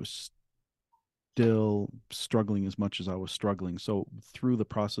somebody who was still struggling as much as I was struggling. So through the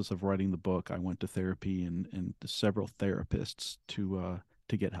process of writing the book, I went to therapy and to several therapists to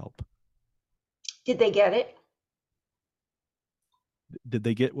get help. Did they get it? Did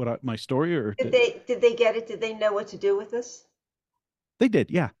they get my story, or Did they get it? Did they know what to do with this? they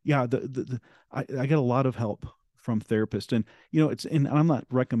did? Yeah, yeah. I got a lot of help from therapists, and it's, and I'm not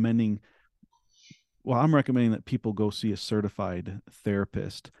recommending. Well, I'm recommending that people go see a certified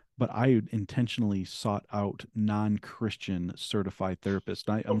therapist, but I intentionally sought out non-Christian certified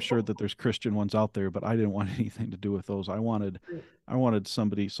therapists. I'm sure that there's Christian ones out there, but I didn't want anything to do with those. Right. I wanted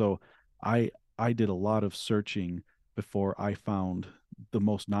somebody. So I did a lot of searching before I found the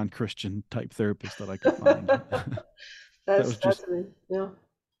most non-Christian type therapist that I could find. That was just, Yeah,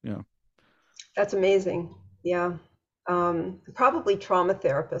 yeah. that's amazing. Yeah. Probably trauma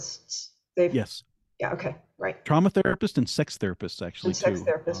therapists. They've Yes. Yeah, okay, right. Trauma therapists and sex therapists And actually sex too,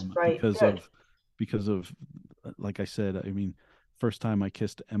 therapists, right. Good. because of like I said, I mean, first time I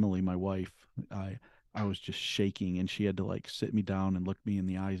kissed Emily, my wife, I I was just shaking, and she had to like sit me down and look me in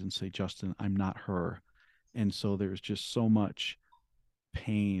the eyes and say, Justin, I'm not her. And so there's just so much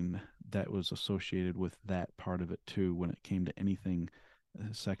pain that was associated with that part of it too when it came to anything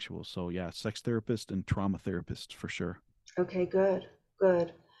sexual. So yeah, sex therapist and trauma therapist for sure. Okay, good,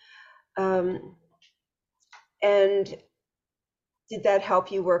 good. Um, and did that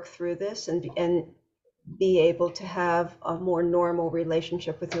help you work through this and be able to have a more normal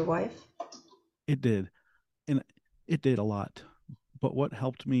relationship with your wife? It did. And it did a lot. But what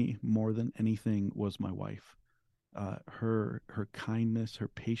helped me more than anything was my wife. Her kindness, her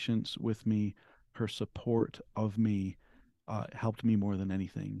patience with me, her support of me helped me more than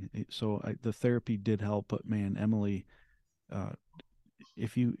anything. The therapy did help, but man, Emily, uh,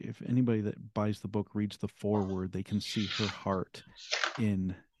 if anybody that buys the book reads the foreword, they can see her heart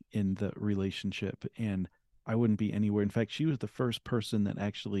in in the relationship, and I wouldn't be anywhere. In fact, she was the first person that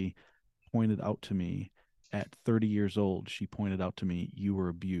actually pointed out to me at 30 years old. She pointed out to me, you were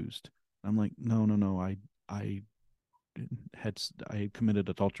abused. I'm like, no, no, no. I I had committed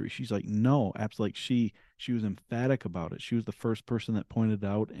adultery. She's like, no, absolutely. Like she was emphatic about it. She was the first person that pointed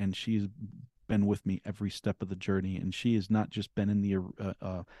out, and she's been with me every step of the journey. And she has not just been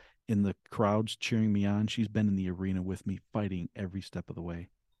in the crowds cheering me on. She's been in the arena with me, fighting every step of the way.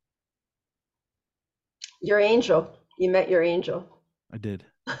 Your angel. You met your angel. I did.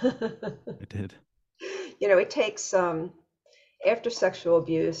 I did. It takes after sexual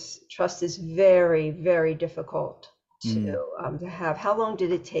abuse, trust is very, very difficult Mm, to have. How long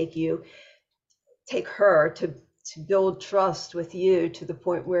did it take her to build trust with you to the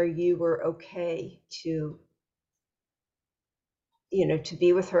point where you were okay to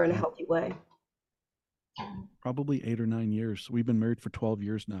be with her in a yeah, healthy way? probably 8 or 9 years. We've been married for 12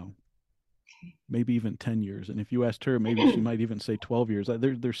 years now, maybe even 10 years. And if you asked her, maybe she might even say 12 years.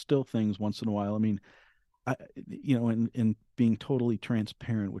 There's still things once in a while. I mean, in being totally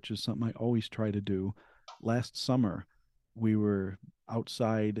transparent, which is something I always try to do. Last summer, we were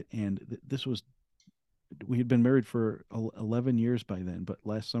outside, and this was we had been married for 11 years by then, but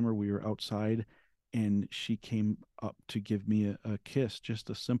last summer we were outside, and she came up to give me a kiss, just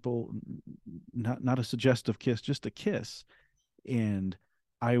a simple, not a suggestive kiss, just a kiss. And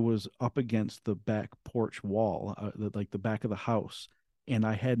I was up against the back porch wall, like the back of the house, and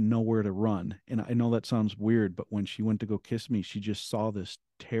I had nowhere to run. And I know that sounds weird, but when she went to go kiss me, she just saw this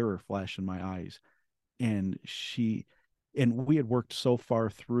terror flash in my eyes. And we had worked so far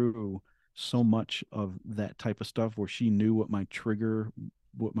through so much of that type of stuff where she knew what my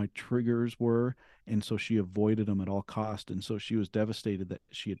triggers were, and so she avoided them at all cost. And so she was devastated that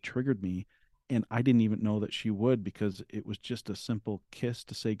she had triggered me, and I didn't even know that she would, because it was just a simple kiss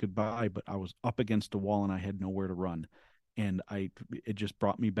to say goodbye, but I was up against a wall and I had nowhere to run. And I it just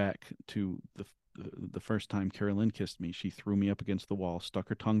brought me back to the first time Carol Lynn kissed me. She threw me up against the wall, stuck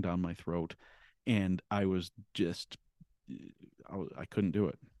her tongue down my throat, and I was just I couldn't do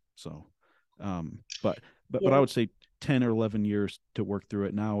it. So, but I Yeah. would say 10 or 11 years to work through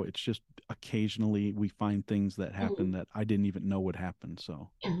it. Now it's just occasionally we find things that happen that I didn't even know would happen.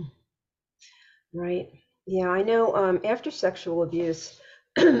 So, Right. Yeah, I know after sexual abuse,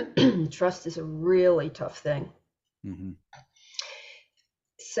 trust is a really tough thing. mhm.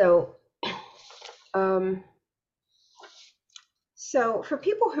 So Um, so for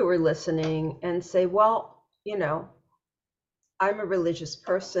people who are listening and say, well, I'm a religious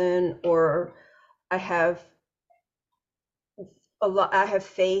person, or I have I have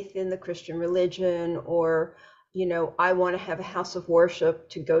faith in the Christian religion, or I want to have a house of worship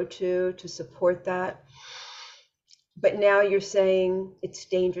to go to support that. But now you're saying it's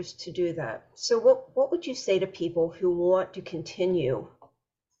dangerous to do that. So what would you say to people who want to continue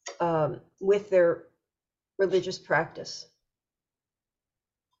with their religious practice?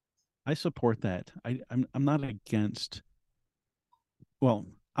 I support that. I'm not against, well,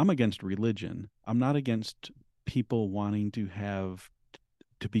 I'm against religion. I'm not against people wanting to have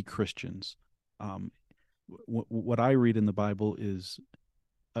to be Christians. Um, what I read in the Bible is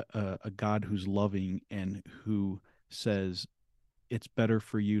a God who's loving and who says it's better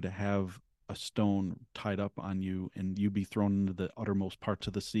for you to have a stone tied up on you and you be thrown into the uttermost parts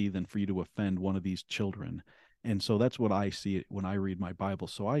of the sea than for you to offend one of these children. And so that's what I see when I read my Bible.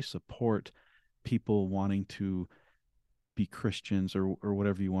 So I support people wanting to be Christians or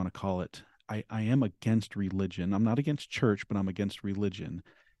whatever you want to call it. I am against religion. I'm not against church, but I'm against religion.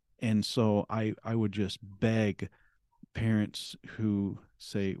 And so I would just beg parents who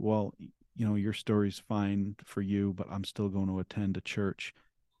say, well, your story's fine for you, but I'm still going to attend a church.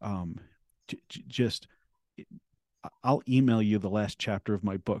 Um, just, I'll email you the last chapter of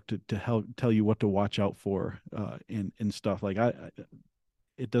my book to help tell you what to watch out for, and stuff like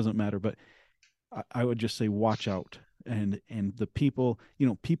it doesn't matter, but I would just say, watch out. And the people,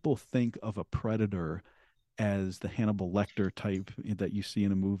 people think of a predator as the Hannibal Lecter type that you see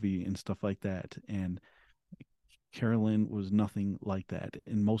in a movie and stuff like that. And Carolyn was nothing like that,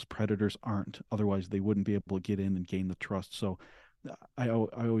 and most predators aren't. Otherwise, they wouldn't be able to get in and gain the trust. So, I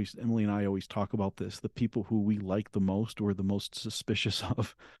always, Emily and I always talk about this. The people who we like the most, we're the most suspicious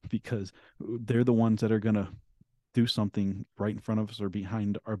of, because they're the ones that are gonna do something right in front of us or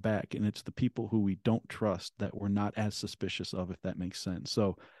behind our back, and it's the people who we don't trust that we're not as suspicious of, if that makes sense.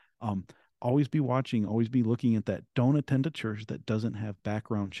 So, um, always be watching, always be looking at that. Don't attend a church that doesn't have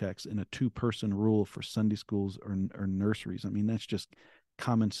background checks and a two-person rule for Sunday schools or nurseries. I mean, that's just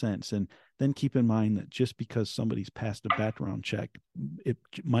common sense. And then keep in mind that just because somebody's passed a background check, it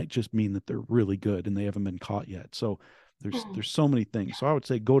might just mean that they're really good and they haven't been caught yet. So there's so many things. So I would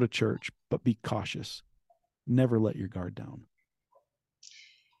say go to church, but be cautious. Never let your guard down.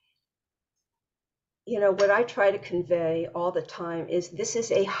 What I try to convey all the time is this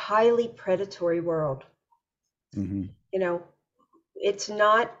is a highly predatory world. Mm-hmm. You know,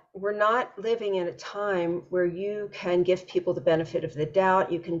 we're not living in a time where you can give people the benefit of the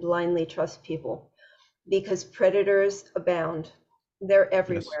doubt, you can blindly trust people, because predators abound. They're Yes.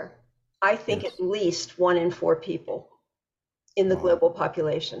 everywhere. I think at Yes. least 1 in 4 people in the Wow. global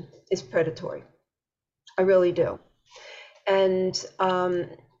population is predatory. I really do. Wow. And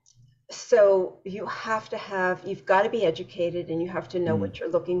so you've got to be educated, and you have to know Mm. what you're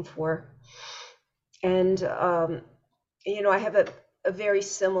looking for. And I have a very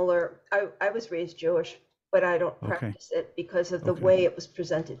similar. I was raised Jewish, but I don't Okay. practice it because of the Okay. way it was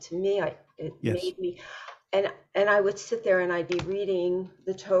presented to me. It Yes. made me, and I would sit there and I'd be reading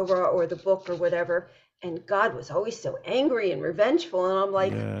the Torah or the book or whatever, and God was always so angry and revengeful, and I'm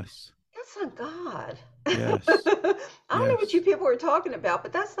like, Yes. that's not God. Yes. I don't know what you Yes. people are talking about,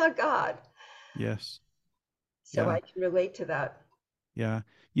 but that's not God. Yes. So Yeah. I can relate to that. Yeah.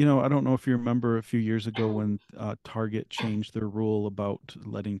 I don't know if you remember a few years ago when Target changed their rule about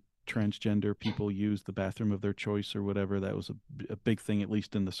letting transgender people use the bathroom of their choice or whatever. That was a big thing, at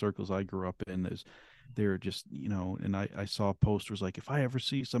least in the circles I grew up in, is they're just, and I saw posters like, if I ever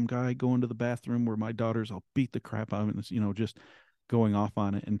see some guy go into the bathroom where my daughter's, I'll beat the crap out of him. It's, just going off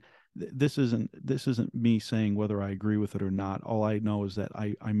on it. And this isn't me saying whether I agree with it or not. All I know is that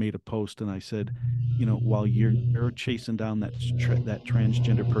I made a post and I said, while you're chasing down that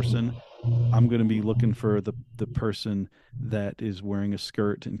transgender person, I'm going to be looking for the person that is wearing a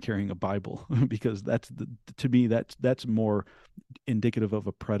skirt and carrying a Bible, because to me that's more indicative of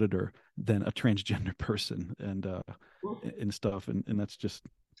a predator than a transgender person, and stuff, and that's just,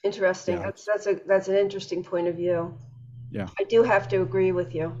 Interesting. yeah. That's an interesting point of view. Yeah. I do have to agree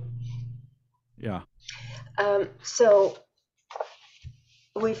with you. Yeah. So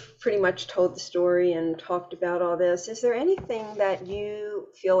we've pretty much told the story and talked about all this. Is there anything that you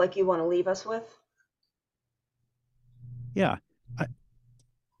feel like you want to leave us with? Yeah. I,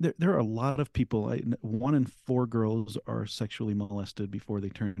 there are a lot of people. 1 in 4 girls are sexually molested before they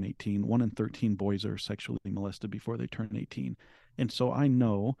turn 18. 1 in 13 boys are sexually molested before they turn 18. And so I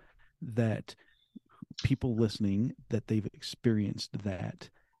know that people listening, that they've experienced that,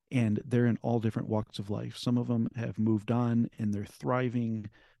 and they're in all different walks of life. Some of them have moved on and they're thriving,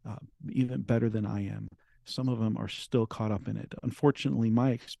 uh, even better than I am. Some of them are still caught up in it. Unfortunately,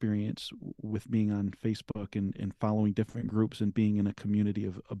 my experience with being on Facebook and following different groups and being in a community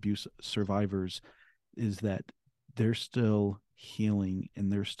of abuse survivors is that they're still healing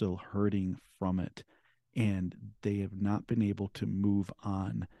and they're still hurting from it. And they have not been able to move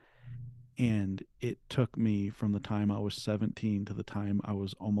on. And it took me from the time I was 17 to the time I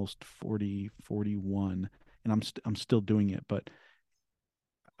was almost 40, 41, and I'm still doing it, but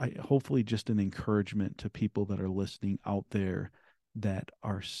I hopefully just an encouragement to people that are listening out there that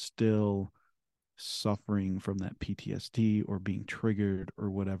are still suffering from that PTSD or being triggered or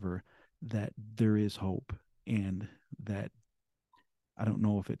whatever, that there is hope, and that I don't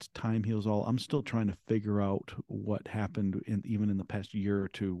know if it's time heals all. I'm still trying to figure out what happened even in the past year or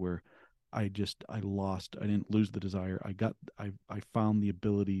two where I didn't lose the desire. I found the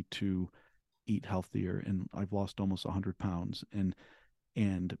ability to eat healthier, and I've lost almost 100 pounds, and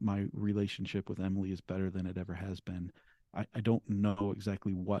my relationship with Emily is better than it ever has been. I don't know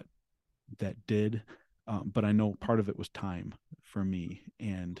exactly what that did, but I know part of it was time for me,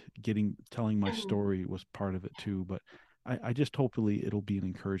 and telling my story was part of it too. But I just hopefully it'll be an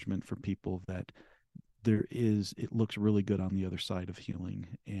encouragement for people that it looks really good on the other side of healing.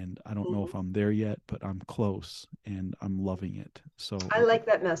 And I don't know Mhm. if I'm there yet, but I'm close and I'm loving it. So I like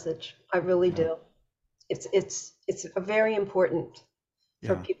that message. I really yeah, do. It's a very important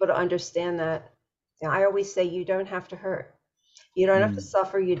for yeah, people to understand that. I always say you don't have to hurt. You don't have to mm,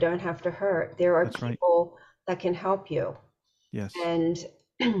 suffer. You don't have to hurt. There are that's right. people that can help you. Yes, And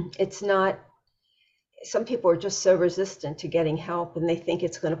it's not, some people are just so resistant to getting help and they think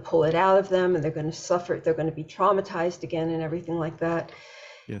it's going to pull it out of them and they're going to suffer. They're going to be traumatized again and everything like that.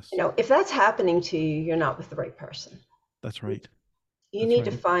 yes, If that's happening to you, you're not with the right person. that's right. You That's need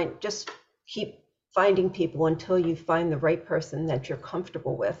to right. just keep finding people until you find the right person that you're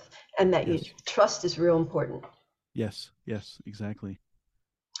comfortable with and that you Yes, trust is real important. yes, yes, exactly.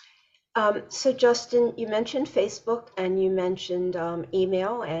 So Justin, you mentioned Facebook and you mentioned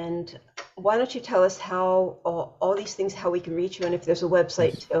email, and why don't you tell us how all these things, how we can reach you, and if there's a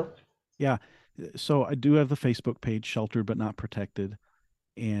website Yes. too? Yeah. So I do have the Facebook page, Sheltered But Not Protected.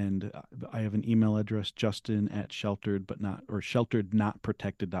 And I have an email address, Justin at sheltered but not, or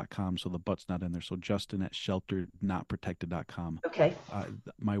shelterednotprotected.com. So the but's not in there. So Justin at shelterednotprotected.com. Okay.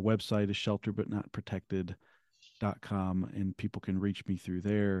 My website is shelteredbutnotprotected.com, and people can reach me through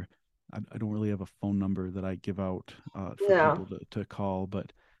there. I don't really have a phone number that I give out for No. people to call,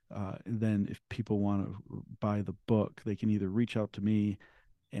 but then if people want to buy the book, they can either reach out to me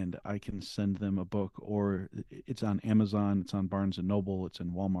and I can send them a book, or it's on Amazon, it's on Barnes and Noble, it's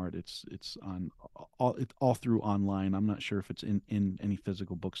in Walmart, it's on all through online. I'm not sure if it's in any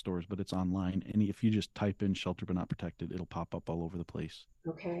physical bookstores, but it's online. And if you just type in "Shelter but Not Protected," it'll pop up all over the place.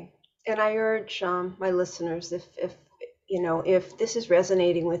 Okay. And I urge my listeners, if this is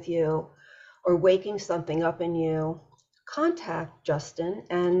resonating with you or waking something up in you, contact Justin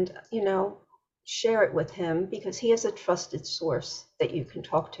and share it with him because he is a trusted source that you can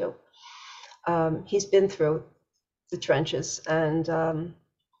talk to. He's been through the trenches, and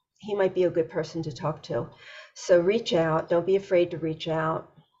he might be a good person to talk to. So reach out. Don't be afraid to reach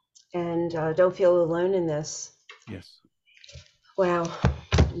out, and don't feel alone in this. Yes. Wow,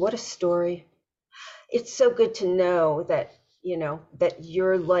 what a story. It's so good to know that that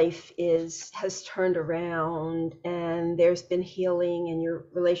your life is has turned around and there's been healing and your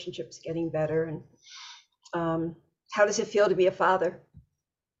relationship's getting better. And how does it feel to be a father?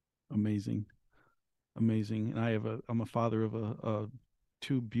 Amazing. Amazing. And I'm a father of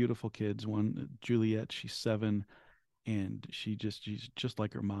two beautiful kids. One, Juliet, she's 7, and she's just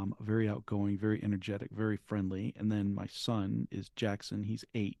like her mom, very outgoing, very energetic, very friendly. And then my son is Jackson. He's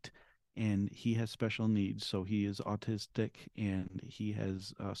 8, and he has special needs. So he is autistic and he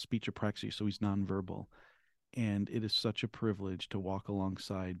has speech apraxia, so he's nonverbal. And it is such a privilege to walk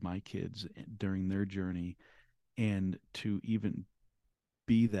alongside my kids during their journey, and to even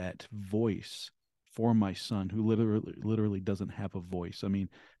be that voice for my son, who literally doesn't have a voice. I mean,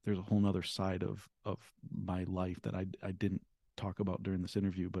 there's a whole nother side of my life that I didn't talk about during this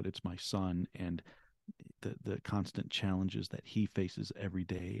interview, but it's my son and the constant challenges that he faces every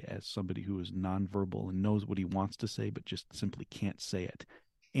day as somebody who is nonverbal and knows what he wants to say but just simply can't say it.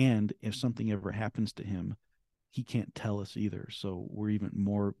 And if something ever happens to him, he can't tell us either. So we're even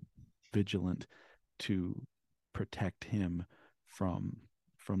more vigilant to protect him from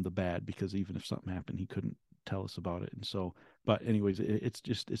from the bad, because even if something happened, he couldn't tell us about it. And so, but anyways, it's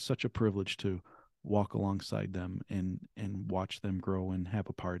such a privilege to walk alongside them and watch them grow and have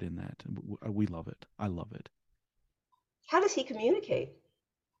a part in that. We love it. I love it. How does he communicate?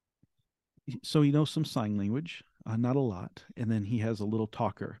 So he knows some sign language, not a lot, and then he has a little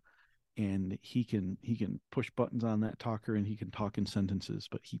talker, and he can push buttons on that talker, and he can talk in sentences,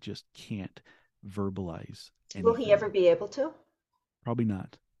 but he just can't verbalize anything. Will he ever be able to? Probably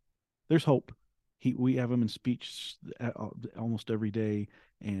not. There's hope. We have him in speech almost every day,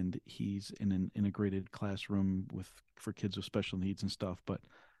 and he's in an integrated classroom for kids with special needs and stuff. But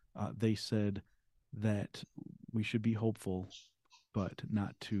they said that we should be hopeful, but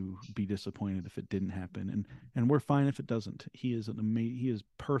not to be disappointed if it didn't happen. And we're fine if it doesn't. He is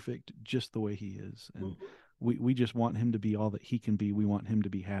perfect just the way he is. And we just want him to be all that he can be. We want him to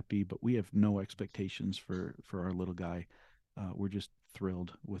be happy, but we have no expectations for our little guy. We're just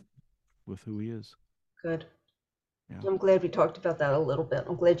thrilled with who he is. Good. Yeah. I'm glad we talked about that a little bit.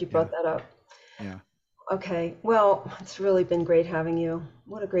 I'm glad you brought that up. Yeah. Okay. Well, it's really been great having you.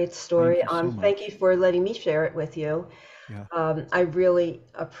 What a great story. Thank you so much. Thank you for letting me share it with you. Yeah. I really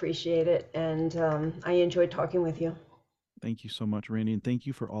appreciate it, and I enjoyed talking with you. Thank you so much, Randy, and thank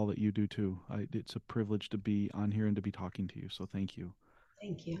you for all that you do too. It's a privilege to be on here and to be talking to you, so thank you.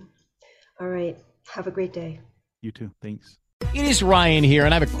 Thank you. All right. Have a great day. You too. Thanks. It is Ryan here,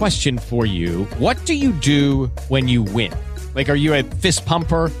 and I have a question for you. What do you do when you win? Like, are you a fist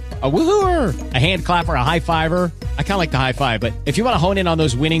pumper, a woohooer, a hand clapper, a high fiver? I kind of like the high five, but if you want to hone in on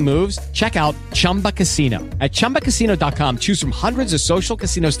those winning moves, check out Chumba Casino. At ChumbaCasino.com, choose from hundreds of social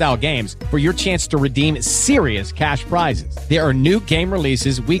casino-style games for your chance to redeem serious cash prizes. There are new game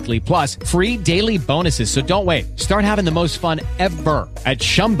releases weekly, plus free daily bonuses, so don't wait. Start having the most fun ever at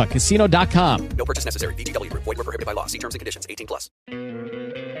ChumbaCasino.com. No purchase necessary. VGW. Void where prohibited by law. See terms and conditions. 18+.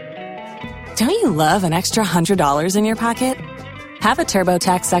 Don't you love an extra $100 in your pocket? Have a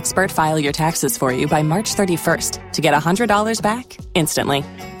TurboTax expert file your taxes for you by March 31st to get $100 back instantly.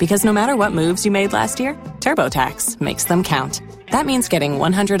 Because no matter what moves you made last year, TurboTax makes them count. That means getting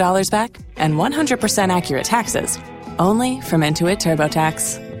 $100 back and 100% accurate taxes, only from Intuit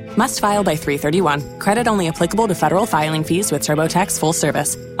TurboTax. Must file by 3/31. Credit only applicable to federal filing fees with TurboTax full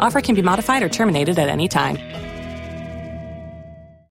service. Offer can be modified or terminated at any time.